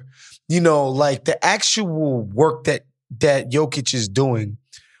floor. Like the actual work that Jokic is doing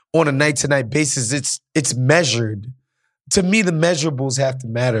on a night-to-night basis, it's measured. To me, the measurables have to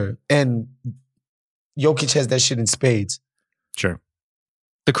matter, and Jokic has that shit in spades. Sure.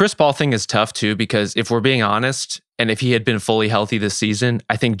 The Chris Paul thing is tough too, because if we're being honest, And if he had been fully healthy this season,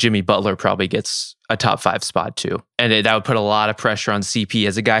 I think Jimmy Butler probably gets a top 5 spot too. And that would put a lot of pressure on CP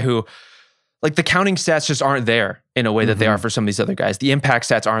as a guy who, like, the counting stats just aren't there in a way that they are for some of these other guys. The impact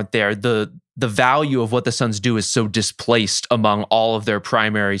stats aren't there. The value of what the Suns do is so displaced among all of their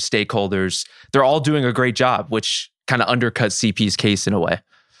primary stakeholders. They're all doing a great job, which kind of undercuts CP's case in a way.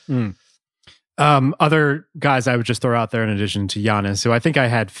 Other guys I would just throw out there in addition to Giannis, who I think I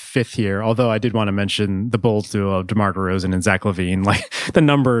had 5th here, although I did want to mention the Bulls duo of DeMar DeRozan and Zach LaVine. Like, the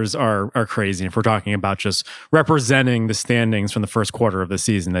numbers are crazy. If we're talking about just representing the standings from the first quarter of the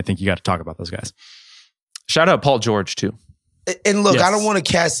season, I think you got to talk about those guys. Shout out Paul George too. And look, I don't want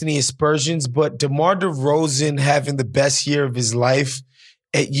to cast any aspersions, but DeMar DeRozan having the best year of his life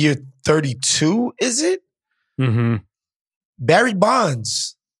at year 32, is it? Mm-hmm. Barry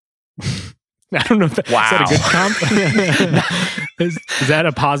Bonds. I don't know if is that a good comp? is that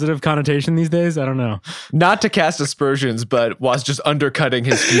a positive connotation these days? I don't know. Not to cast aspersions, but was just undercutting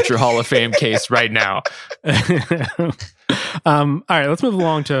his future Hall of Fame case right now. All right, let's move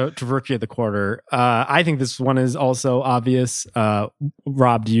along to Rookie of the Quarter. I think this one is also obvious.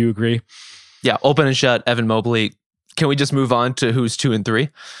 Rob, do you agree? Yeah, open and shut, Evan Mobley. Can we just move on to who's 2 and 3?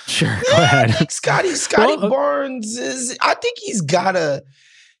 Sure, go ahead. I think Scotty Barnes is. I think he's got a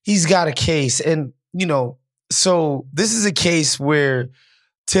case, and so this is a case where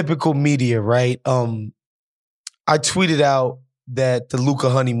typical media, right? I tweeted out that the Luka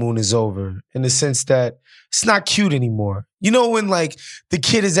honeymoon is over in the sense that it's not cute anymore. You know, when like the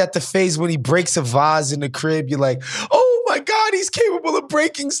kid is at the phase when he breaks a vase in the crib, you're like, oh my God, he's capable of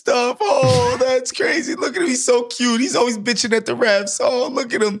breaking stuff. Oh, that's crazy. Look at him. He's so cute. He's always bitching at the refs. Oh,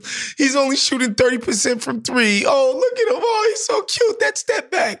 look at him. He's only shooting 30% from 3. Oh, look at him. Oh, he's so cute. That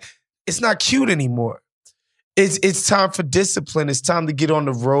step back. It's not cute anymore. It's time for discipline. It's time to get on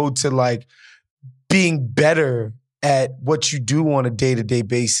the road to like being better at what you do on a day-to-day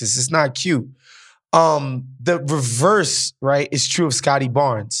basis. It's not cute. The reverse, right, is true of Scotty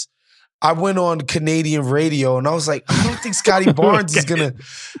Barnes. I went on Canadian radio and I was like, I don't think Scotty Barnes is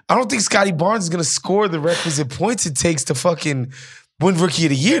gonna score the requisite points it takes to fucking win Rookie of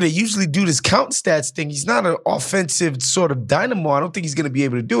the Year. They usually do this count stats thing. He's not an offensive sort of dynamo. I don't think he's gonna be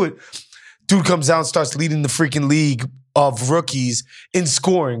able to do it. Dude comes out and starts leading the freaking league of rookies in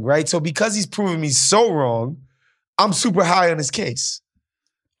scoring, right? So because he's proven me so wrong, I'm super high on his case.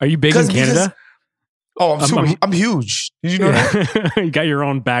 Are you big in Canada? I'm huge. Did you know that? You got your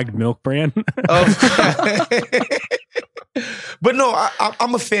own bagged milk brand? But no,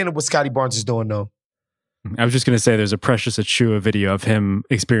 I'm a fan of what Scotty Barnes is doing, though. I was just going to say there's a Precious Achua video of him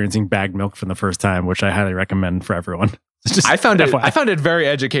experiencing bagged milk for the first time, which I highly recommend for everyone. I found it very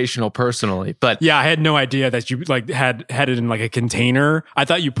educational personally, but yeah, I had no idea that you like had it in like a container. I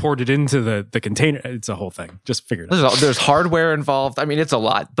thought you poured it into the container. It's a whole thing. Just figured it out. There's hardware involved. I mean, it's a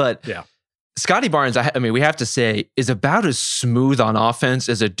lot, but yeah. Scotty Barnes, I mean, we have to say, is about as smooth on offense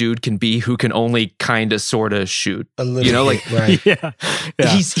as a dude can be who can only kind of sort of shoot. A little bit, right. Yeah.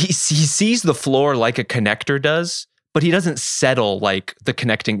 He sees the floor like a connector does, but he doesn't settle like the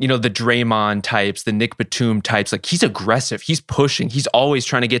connecting, the Draymond types, the Nick Batum types. Like, he's aggressive. He's pushing. He's always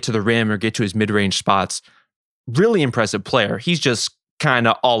trying to get to the rim or get to his mid-range spots. Really impressive player. He's just kind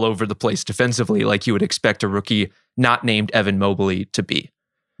of all over the place defensively, like you would expect a rookie not named Evan Mobley to be.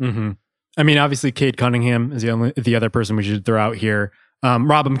 Mm-hmm. I mean, obviously, Cade Cunningham is the other person we should throw out here.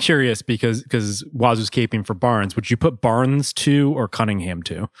 Rob, I'm curious because Wazoo's caping for Barnes. Would you put Barnes 2 or Cunningham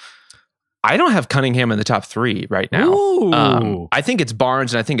 2? I don't have Cunningham in the top 3 right now. I think it's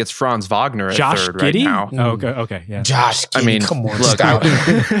Barnes and I think it's Franz Wagner at Josh 3rd Giddey? right now. Okay, yeah. Josh Giddey, I mean, come on, look,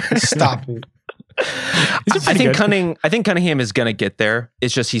 stop it. I think Cunningham is going to get there.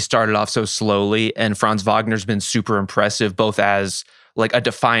 It's just he started off so slowly, and Franz Wagner's been super impressive, both as like a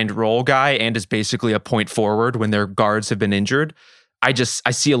defined role guy and as basically a point forward when their guards have been injured. I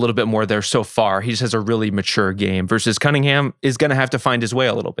see a little bit more there so far. He just has a really mature game versus Cunningham is going to have to find his way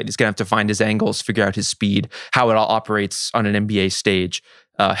a little bit. He's going to have to find his angles, figure out his speed, how it all operates on an NBA stage.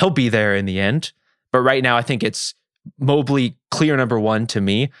 He'll be there in the end. But right now, I think it's Mobley, clear number 1 to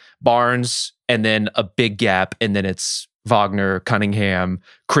me, Barnes, and then a big gap. And then it's Wagner, Cunningham,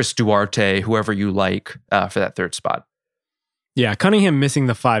 Chris Duarte, whoever you like for that 3rd spot. Yeah, Cunningham missing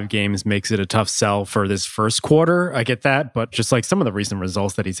the 5 games makes it a tough sell for this first quarter. I get that, but just like some of the recent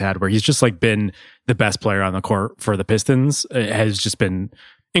results that he's had where he's just like been the best player on the court for the Pistons has just been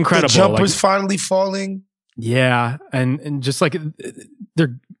incredible. The jumper's finally falling. Yeah, and just like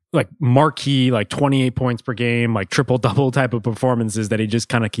they're like marquee, like 28 points per game, like triple-double type of performances that he just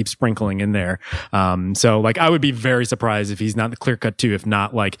kind of keeps sprinkling in there. So like I would be very surprised if he's not the clear-cut 2, if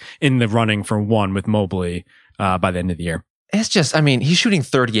not like in the running for 1 with Mobley. by the end of the year. It's just, I mean, he's shooting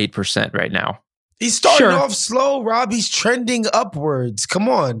 38% right now. He's starting off slow, Rob. He's trending upwards. Come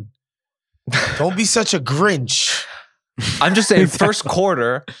on. Don't be such a Grinch. I'm just saying, first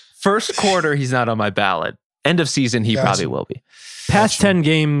quarter, he's not on my ballot. End of season, he probably will be. Past 10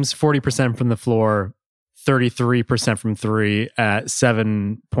 games, 40% from the floor, 33% from three at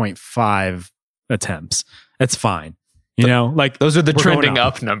 7.5 attempts. That's fine. You know, like those are the trending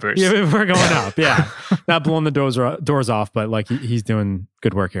up numbers. Yeah, we're going up. Yeah. Not blowing the doors off, but like he's doing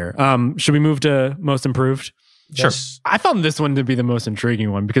good work here. Should we move to most improved? Sure. I found this one to be the most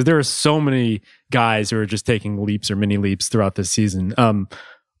intriguing one because there are so many guys who are just taking leaps or mini leaps throughout this season.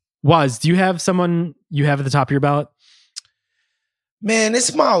 Woz, do you have someone you have at the top of your ballot? Man,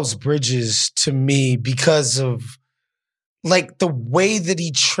 it's Miles Bridges to me because of like the way that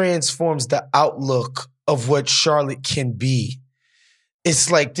he transforms the outlook of what Charlotte can be. It's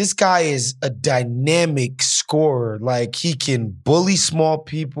like this guy is a dynamic scorer. Like he can bully small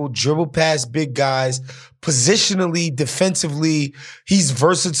people, dribble past big guys, positionally, defensively. He's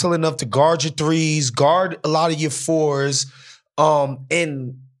versatile enough to guard your threes, guard a lot of your fours,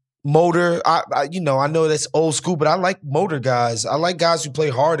 and motor. I know that's old school, but I like motor guys. I like guys who play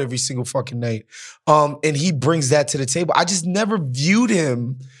hard every single fucking night. And he brings that to the table. I just never viewed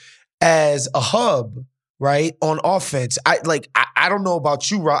him as a hub, right, on offense. I don't know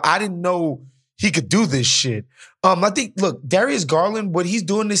about you, Rob. I didn't know he could do this shit. I think, look, Darius Garland, what he's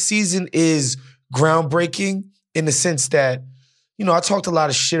doing this season is groundbreaking in the sense that, you know, I talked a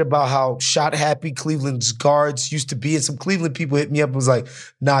lot of shit about how shot-happy Cleveland's guards used to be, and some Cleveland people hit me up and was like,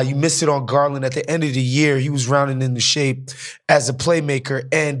 nah, you missed it on Garland. At the end of the year, he was rounding into shape as a playmaker,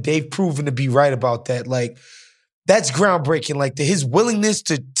 and they've proven to be right about that. Like, that's groundbreaking. Like, his willingness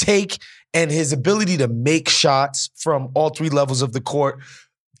to take and his ability to make shots from all three levels of the court,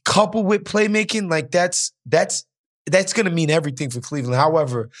 coupled with playmaking, like, that's going to mean everything for Cleveland.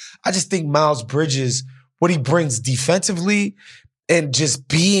 However, I just think Miles Bridges, what he brings defensively, and just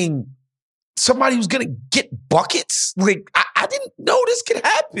being somebody who's going to get buckets. Like, I didn't know this could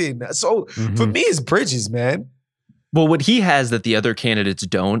happen. So for me, it's Bridges, man. Well, what he has that the other candidates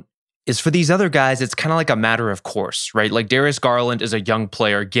don't is for these other guys, it's kind of like a matter of course, right? Like Darius Garland is a young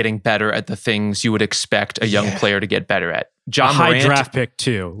player getting better at the things you would expect a young player to get better at. A high draft pick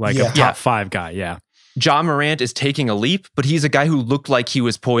too, like a top 5 guy, John Morant is taking a leap, but he's a guy who looked like he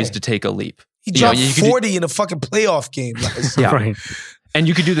was poised to take a leap. He dropped 40 in a fucking playoff game. Right. And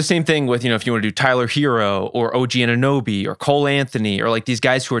you could do the same thing with, if you want to do Tyler Hero or OG Anunoby or Cole Anthony or like these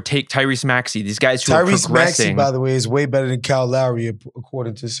guys who are Tyrese Maxey, these guys who are progressing. Tyrese Maxey, by the way, is way better than Kyle Lowry,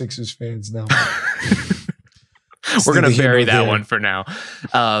 according to Sixers fans now. We're going to bury that one for now.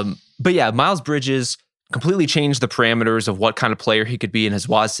 But yeah, Miles Bridges completely changed the parameters of what kind of player he could be. And as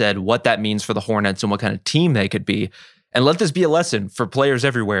Woz said, what that means for the Hornets and what kind of team they could be. And let this be a lesson for players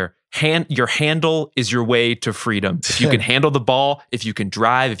everywhere. Your handle is your way to freedom. If you can handle the ball, if you can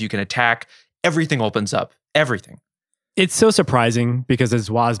drive, if you can attack, everything opens up. Everything. It's so surprising because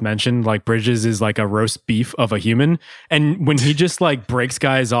as Woz mentioned, like Bridges is like a roast beef of a human. And when he just like breaks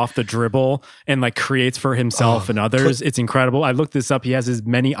guys off the dribble and like creates for himself and others, it's incredible. I looked this up. He has as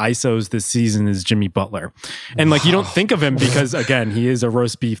many ISOs this season as Jimmy Butler. And like you don't think of him because again, he is a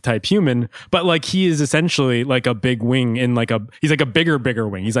roast beef type human, but like he is essentially like a big wing in he's like a bigger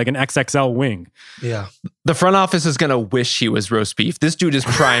wing. He's like an XXL wing. Yeah. The front office is going to wish he was roast beef. This dude is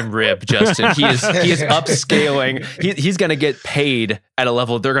prime rib, Justin. He is upscaling. He's going to get paid at a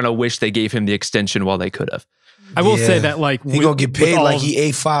level they're going to wish they gave him the extension while they could have. I will say that like he's going to get paid like he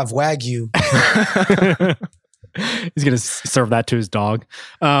A5 Wagyu. He's going to serve that to his dog.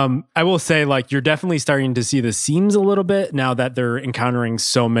 I will say like you're definitely starting to see the seams a little bit now that they're encountering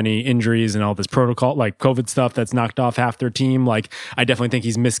so many injuries and all this protocol, like COVID stuff that's knocked off half their team. Like I definitely think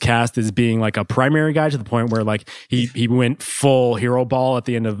he's miscast as being like a primary guy to the point where like he went full hero ball at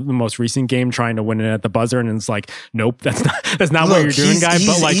the end of the most recent game trying to win it at the buzzer. And it's like, nope, that's not what you're doing, guy.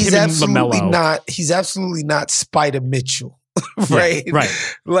 But like him and LaMelo. He's absolutely not Spider Mitchell. Right? Yeah,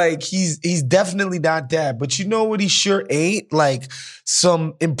 right. Like he's definitely not that. But you know what he sure ain't? Like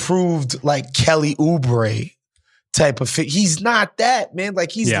some improved like Kelly Oubre type of fit. He's not that, man.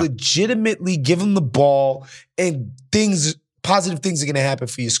 Like he's legitimately giving the ball and positive things are gonna happen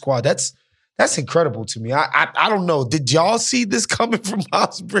for your squad. That's incredible to me. I don't know. Did y'all see this coming from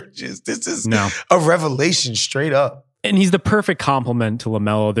Miles Bridges? This is a revelation straight up. And he's the perfect complement to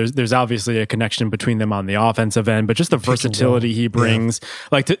LaMelo. There's obviously a connection between them on the offensive end, but just the versatility he brings,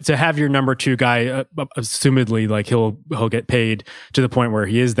 like to have your number 2 guy, assumedly like he'll get paid to the point where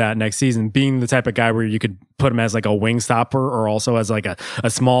he is that next season, being the type of guy where you could put him as like a wing stopper or also as like a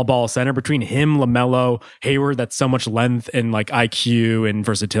small ball center. Between him, LaMelo, Hayward, that's so much length and like IQ and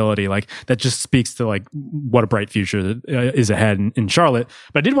versatility. Like that just speaks to like what a bright future is ahead in Charlotte.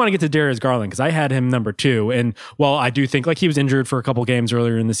 But I did want to get to Darius Garland because I had him number 2, and while I do think like he was injured for a couple games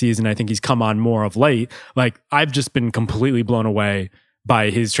earlier in the season, I think he's come on more of late. Like I've just been completely blown away by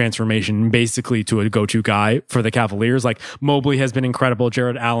his transformation basically to a go-to guy for the Cavaliers. Like Mobley has been incredible.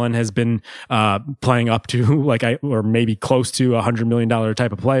 Jared Allen has been playing up to or maybe close to $100 million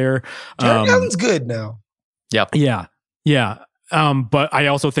type of player. Jared Allen's good now. Yep. Yeah. But I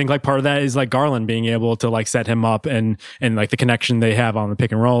also think like part of that is like Garland being able to like set him up and like the connection they have on the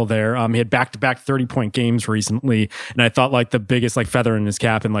pick and roll there. He had back-to-back 30-point games recently. And I thought like the biggest like feather in his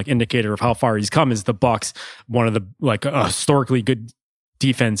cap and like indicator of how far he's come is the Bucks, one of the like historically good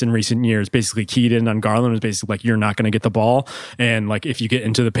defense in recent years, basically keyed in on Garland. Was basically like, you're not going to get the ball. And like, if you get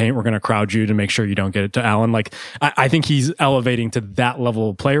into the paint, we're going to crowd you to make sure you don't get it to Allen. Like, I think he's elevating to that level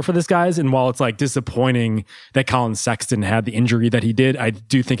of player for this guys. And while it's like disappointing that Colin Sexton had the injury that he did, I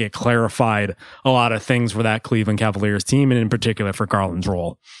do think it clarified a lot of things for that Cleveland Cavaliers team, and in particular for Garland's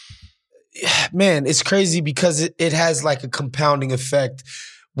role. Man, it's crazy because it has like a compounding effect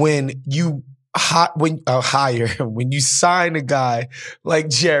when you when you sign a guy like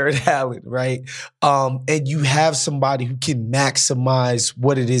Jared Allen, right? And you have somebody who can maximize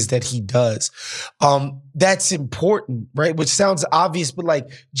what it is that he does. That's important, right? Which sounds obvious, but like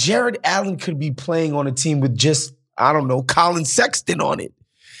Jared Allen could be playing on a team with just, I don't know, Colin Sexton on it,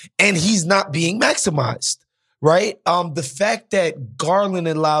 and he's not being maximized. Right? The fact that Garland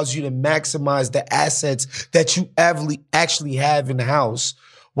allows you to maximize the assets that you actually have in the house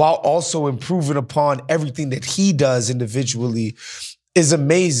while also improving upon everything that he does individually is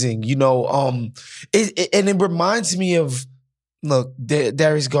amazing. You know, and it reminds me of, look,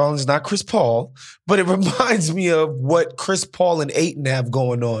 Darius Garland's not Chris Paul, but it reminds me of what Chris Paul and Ayton have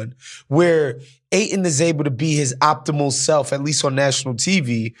going on, where Ayton is able to be his optimal self, at least on national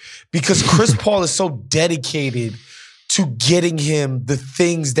TV, because Chris Paul is so dedicated to getting him the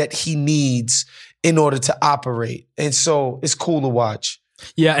things that he needs in order to operate. And so it's cool to watch.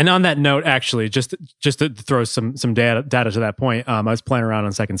 Yeah, and on that note, actually, just to throw some data to that point, I was playing around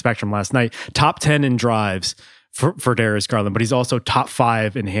on Second Spectrum last night. Top 10 in drives for Darius Garland, but he's also top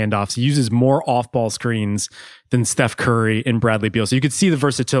 5 in handoffs. He uses more off-ball screens than Steph Curry and Bradley Beal. So you could see the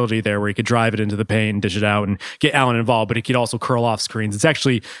versatility there where he could drive it into the paint and dish it out and get Allen involved, but he could also curl off screens. It's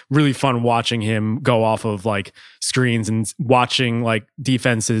actually really fun watching him go off of like screens and watching like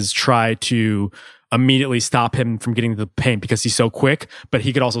defenses try to immediately stop him from getting to the paint because he's so quick, but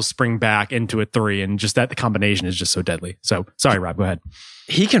he could also spring back into a 3, and just that the combination is just so deadly. So sorry, Rob, go ahead.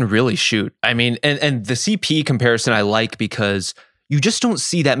 He can really shoot. I mean, and the CP comparison I like because you just don't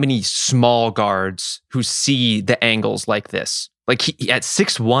see that many small guards who see the angles like this. Like he at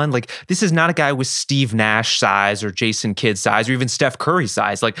 6'1", like this is not a guy with Steve Nash size or Jason Kidd size or even Steph Curry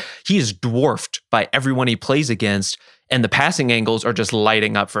size. Like he is dwarfed by everyone he plays against, and the passing angles are just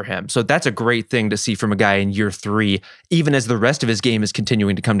lighting up for him. So that's a great thing to see from a guy in year 3, even as the rest of his game is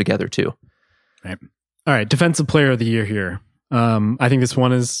continuing to come together too. Right. All right. Defensive player of the year here. I think this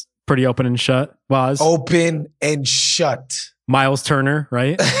one is pretty open and shut. Woz. Open and shut. Miles Turner,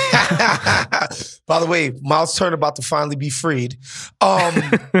 right? By the way, Miles Turner about to finally be freed.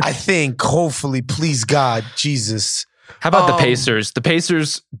 I think, hopefully, please God, Jesus. How about the Pacers? The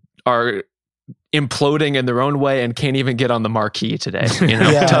Pacers are imploding in their own way and can't even get on the marquee today. You know,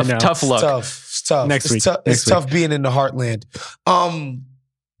 Yeah, tough luck. It's tough. Next week. It's tough being in the heartland.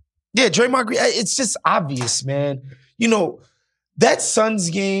 Yeah, Draymond Green. It's just obvious, man. You know, that Suns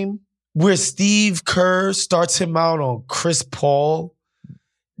game where Steve Kerr starts him out on Chris Paul.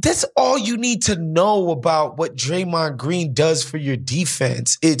 That's all you need to know about what Draymond Green does for your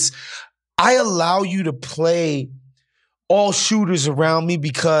defense. It's, I allow you to play all shooters around me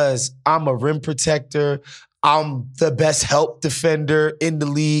because I'm a rim protector. I'm the best help defender in the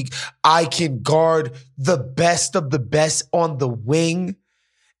league. I can guard the best of the best on the wing.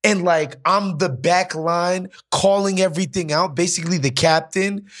 And like, I'm the back line calling everything out, basically the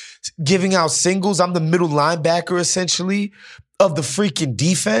captain, giving out singles. I'm the middle linebacker, essentially, of the freaking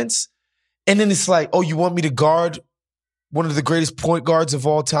defense. And then it's like, oh, you want me to guard one of the greatest point guards of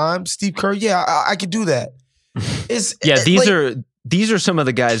all time, Steve Kerr? Yeah, I could do that. These are some of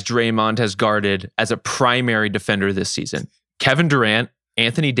the guys Draymond has guarded as a primary defender this season. Kevin Durant,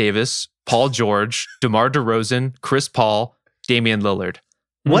 Anthony Davis, Paul George, DeMar DeRozan, Chris Paul, Damian Lillard.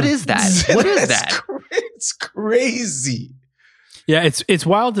 What is that? What is that? It's crazy. Yeah, it's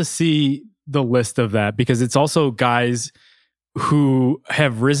wild to see the list of that because it's also guys who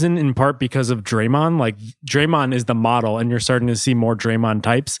have risen in part because of Draymond. Like Draymond is the model, and you're starting to see more Draymond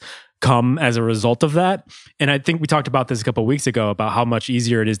types come as a result of that. And I think we talked about this a couple of weeks ago about how much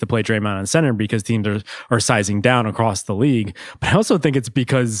easier it is to play Draymond on center because teams are sizing down across the league. But I also think it's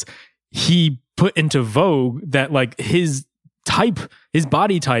because he put into vogue that like his type, his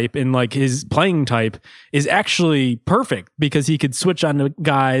body type and like his playing type is actually perfect because he could switch on to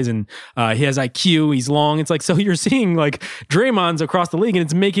guys and he has IQ, he's long. It's like, so you're seeing like Draymond's across the league and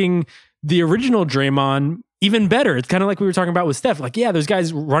it's making the original Draymond even better. It's kind of like we were talking about with Steph. Like, yeah, there's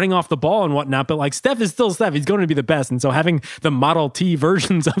guys running off the ball and whatnot, but like Steph is still Steph. He's going to be the best. And so having the Model T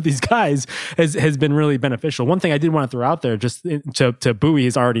versions of these guys has been really beneficial. One thing I did want to throw out there, just to buoy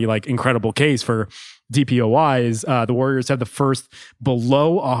his already like incredible case for DPOY is the Warriors have the first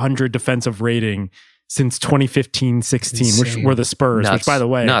below 100 defensive rating since 2015-16, which were the Spurs, which by the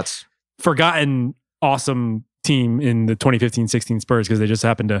way, forgotten awesome team in the 2015-16 Spurs because they just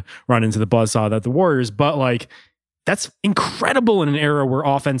happened to run into the buzzsaw that the Warriors, but like that's incredible in an era where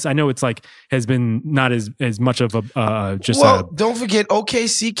offense, I know it's like has been not as much of a don't forget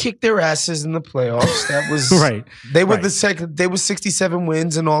OKC kicked their asses in the playoffs. That was right. They were the second. They were 67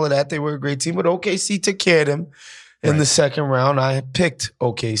 wins and all of that. They were a great team, but OKC took care of them in the second round. I picked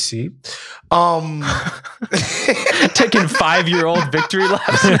OKC. Taking 5-year-old victory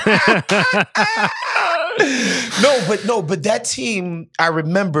laps. No, but that team, I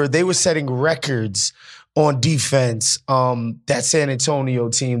remember they were setting records on defense. That San Antonio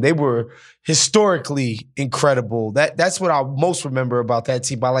team, they were historically incredible. That's what I most remember about that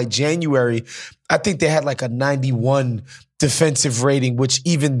team. By like January, I think they had like a 91 defensive rating, which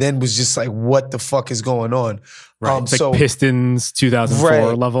even then was just like, what the fuck is going on? Right. It's like Pistons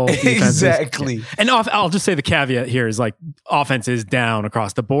 2004 level defenses. Exactly. Yeah. And I'll just say the caveat here is like offense is down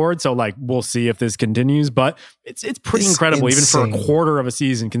across the board. So like we'll see if this continues, but it's pretty incredible insane. Even for a quarter of a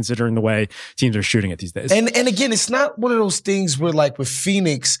season considering the way teams are shooting it these days. And again, it's not one of those things where like with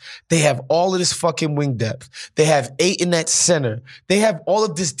Phoenix, they have all of this fucking wing depth. They have 8 in that center. They have all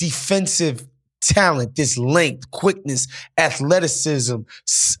of this defensive talent, this length, quickness, athleticism,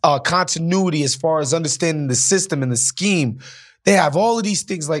 continuity as far as understanding the system and the scheme. They have all of these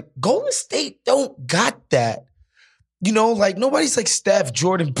things. Like Golden State don't got that. You know, like nobody's like Steph,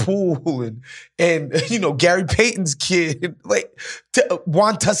 Jordan Poole, and you know, Gary Payton's kid, like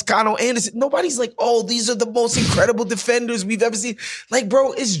Juan Toscano Anderson. Nobody's like, oh, these are the most incredible defenders we've ever seen. Like,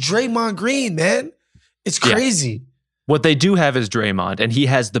 bro, it's Draymond Green, man. It's crazy. Yeah. What they do have is Draymond, and he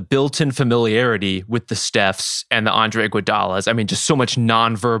has the built-in familiarity with the Stephs and the Andre Iguodalas. I mean, just so much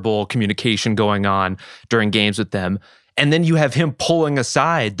nonverbal communication going on during games with them. And then you have him pulling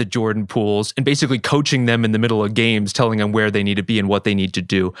aside the Jordan Pooles and basically coaching them in the middle of games, telling them where they need to be and what they need to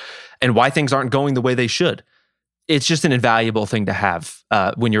do and why things aren't going the way they should. It's just an invaluable thing to have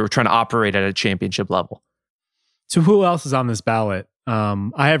when you're trying to operate at a championship level. So who else is on this ballot?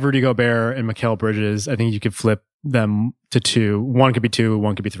 I have Rudy Gobert and Mikal Bridges. I think you could flip them to 2. One could be 2,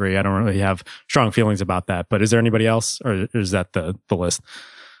 one could be 3. I don't really have strong feelings about that. But is there anybody else, or is that the list?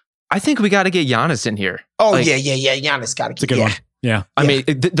 I think we got to get Giannis in here. Oh, like, yeah. Giannis got to get a good one. Yeah. I mean,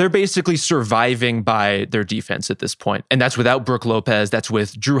 they're basically surviving by their defense at this point. And that's without Brook Lopez. That's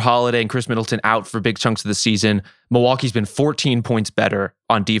with Drew Holiday and Chris Middleton out for big chunks of the season. Milwaukee's been 14 points better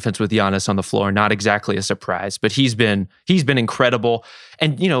on defense with Giannis on the floor. Not exactly a surprise, but he's been incredible.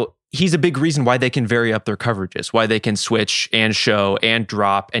 And, you know, he's a big reason why they can vary up their coverages, why they can switch and show and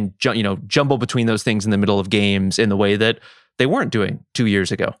drop and, jumble between those things in the middle of games in the way that they weren't doing 2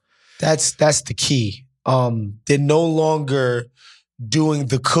 years ago. That's the key. They're no longer doing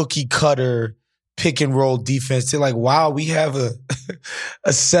the cookie cutter pick and roll defense. They're like, wow, we have a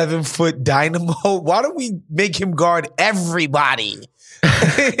 7-foot dynamo. Why don't we make him guard everybody?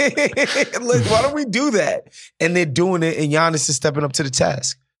 Like, why don't we do that? And they're doing it, and Giannis is stepping up to the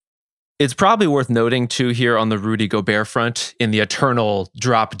task. It's probably worth noting, too, here on the Rudy Gobert front, in the eternal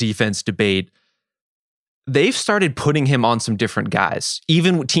drop defense debate, they've started putting him on some different guys.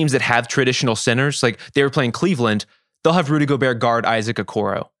 Even teams that have traditional centers, like they were playing Cleveland, they'll have Rudy Gobert guard Isaac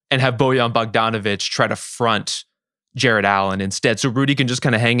Okoro and have Bojan Bogdanovic try to front Jared Allen instead. So Rudy can just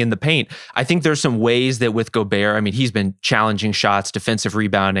kind of hang in the paint. I think there's some ways that with Gobert, I mean, he's been challenging shots, defensive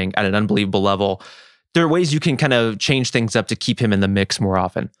rebounding at an unbelievable level. There are ways you can kind of change things up to keep him in the mix more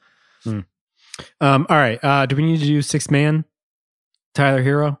often. All right. Do we need to do 6-man? Tyler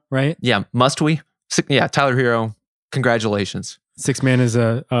Hero, right? Yeah. Must we? Yeah. Tyler Hero. Congratulations. Six man is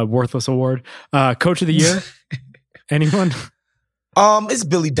a worthless award. Coach of the year? Anyone? It's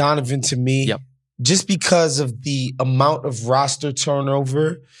Billy Donovan to me. Yep. Just because of the amount of roster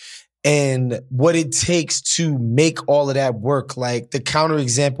turnover and what it takes to make all of that work. Like the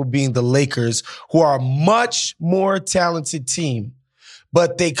counterexample being the Lakers, who are a much more talented team,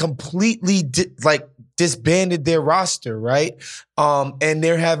 but they completely disbanded their roster, right? And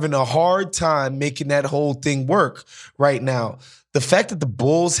they're having a hard time making that whole thing work right now. The fact that the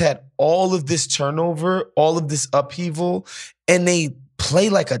Bulls had all of this turnover, all of this upheaval, and they play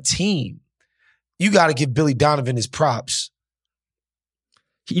like a team. You got to give Billy Donovan his props.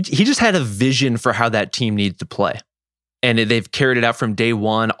 He just had a vision for how that team needs to play. And they've carried it out from day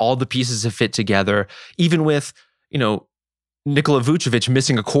one. All the pieces have fit together. Even with, Nikola Vucevic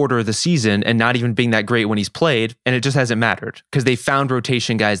missing a quarter of the season and not even being that great when he's played. And it just hasn't mattered because they found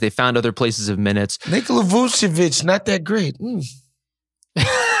rotation guys. They found other places of minutes. Nikola Vucevic, not that great.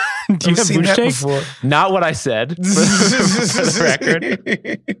 Do you have Vooch takes? Not what I said, for the record.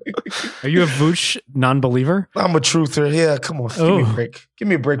 Are you a Vooch non-believer? I'm a truther. Yeah, come on. Give me a break. Give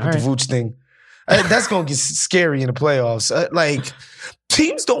me a break with the Vooch thing. That's going to get scary in the playoffs.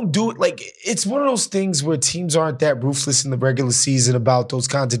 Teams don't do it. It's one of those things where teams aren't that ruthless in the regular season about those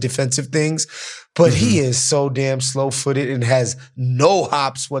kinds of defensive things. But he is so damn slow-footed and has no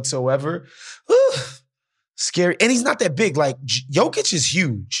hops whatsoever. Scary. And he's not that big. Jokic is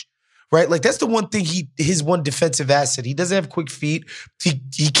huge. Right? That's the one thing his one defensive asset. He doesn't have quick feet.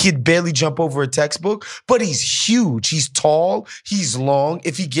 He can barely jump over a textbook, but he's huge. He's tall. He's long.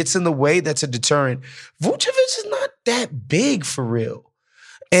 If he gets in the way, that's a deterrent. Vucevic is not that big for real.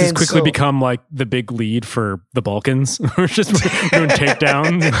 And he's quickly become the big lead for the Balkans. We're just doing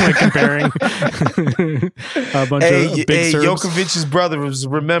takedowns, comparing a bunch of big Serbs. Jokovic's brother,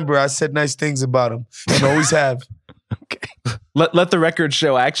 remember I said nice things about him and always have. Okay. Let the record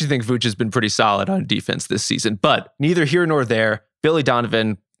show, I actually think Vooch has been pretty solid on defense this season, but neither here nor there. Billy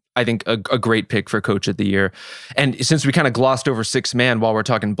Donovan, I think a great pick for coach of the year. And since we kind of glossed over six man while we're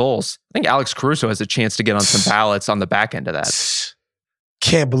talking Bulls, I think Alex Caruso has a chance to get on some ballots on the back end of that.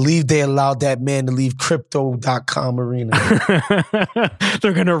 Can't believe they allowed that man to leave crypto.com arena.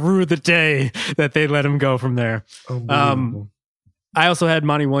 They're going to rue the day that they let him go from there. I also had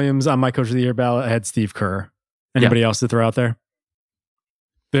Monty Williams on my coach of the year ballot. I had Steve Kerr. Anybody else to throw out there?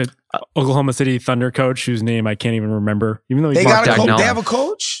 The Oklahoma City Thunder coach, whose name I can't even remember, even though they got a coach. They have a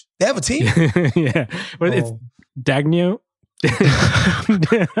coach. They have a team. Yeah, it's Dagnio. I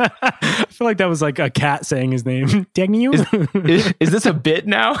feel like that was like a cat saying his name. Dagnio. Is this a bit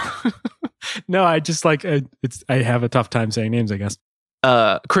now? No, I just I have a tough time saying names, I guess.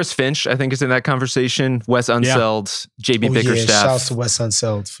 Chris Finch, I think, is in that conversation. Wes Unseld, JB Bickerstaff. Shout out to Wes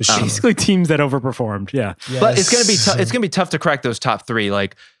Unseld for sure. Basically, teams that overperformed. Yeah, yes. But it's gonna be it's gonna be tough to crack those top three.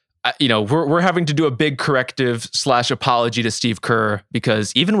 We're having to do a big corrective / apology to Steve Kerr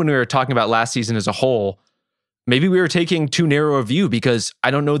because even when we were talking about last season as a whole, maybe we were taking too narrow a view because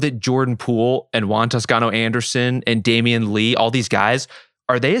I don't know that Jordan Poole and Juan Toscano-Anderson and Damian Lee, all these guys,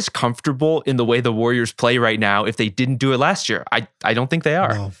 are they as comfortable in the way the Warriors play right now if they didn't do it last year? I don't think they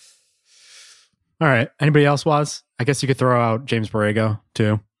are. No. All right. Anybody else, Waz? I guess you could throw out James Borrego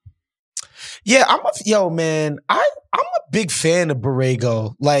too. Yeah, I'm a big fan of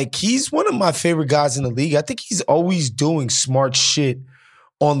Borrego. He's one of my favorite guys in the league. I think he's always doing smart shit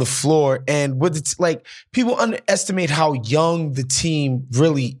on the floor. And people underestimate how young the team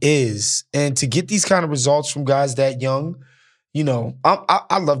really is. And to get these kind of results from guys that young,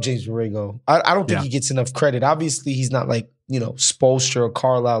 I love James Borrego. I don't think he gets enough credit. Obviously, he's not Spoelstra or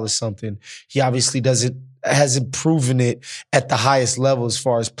Carlisle or something. He obviously hasn't proven it at the highest level as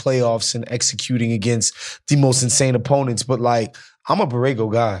far as playoffs and executing against the most insane opponents. But I'm a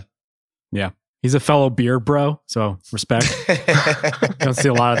Borrego guy. Yeah. He's a fellow beard bro, so respect. Don't see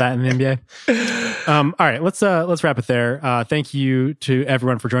a lot of that in the NBA. All right, let's wrap it there. Thank you to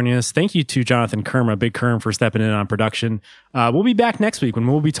everyone for joining us. Thank you to Jonathan Kermah, Big Kerm, for stepping in on production. We'll be back next week when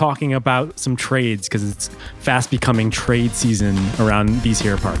we'll be talking about some trades because it's fast becoming trade season around these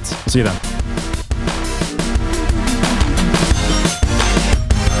here parts. See you then.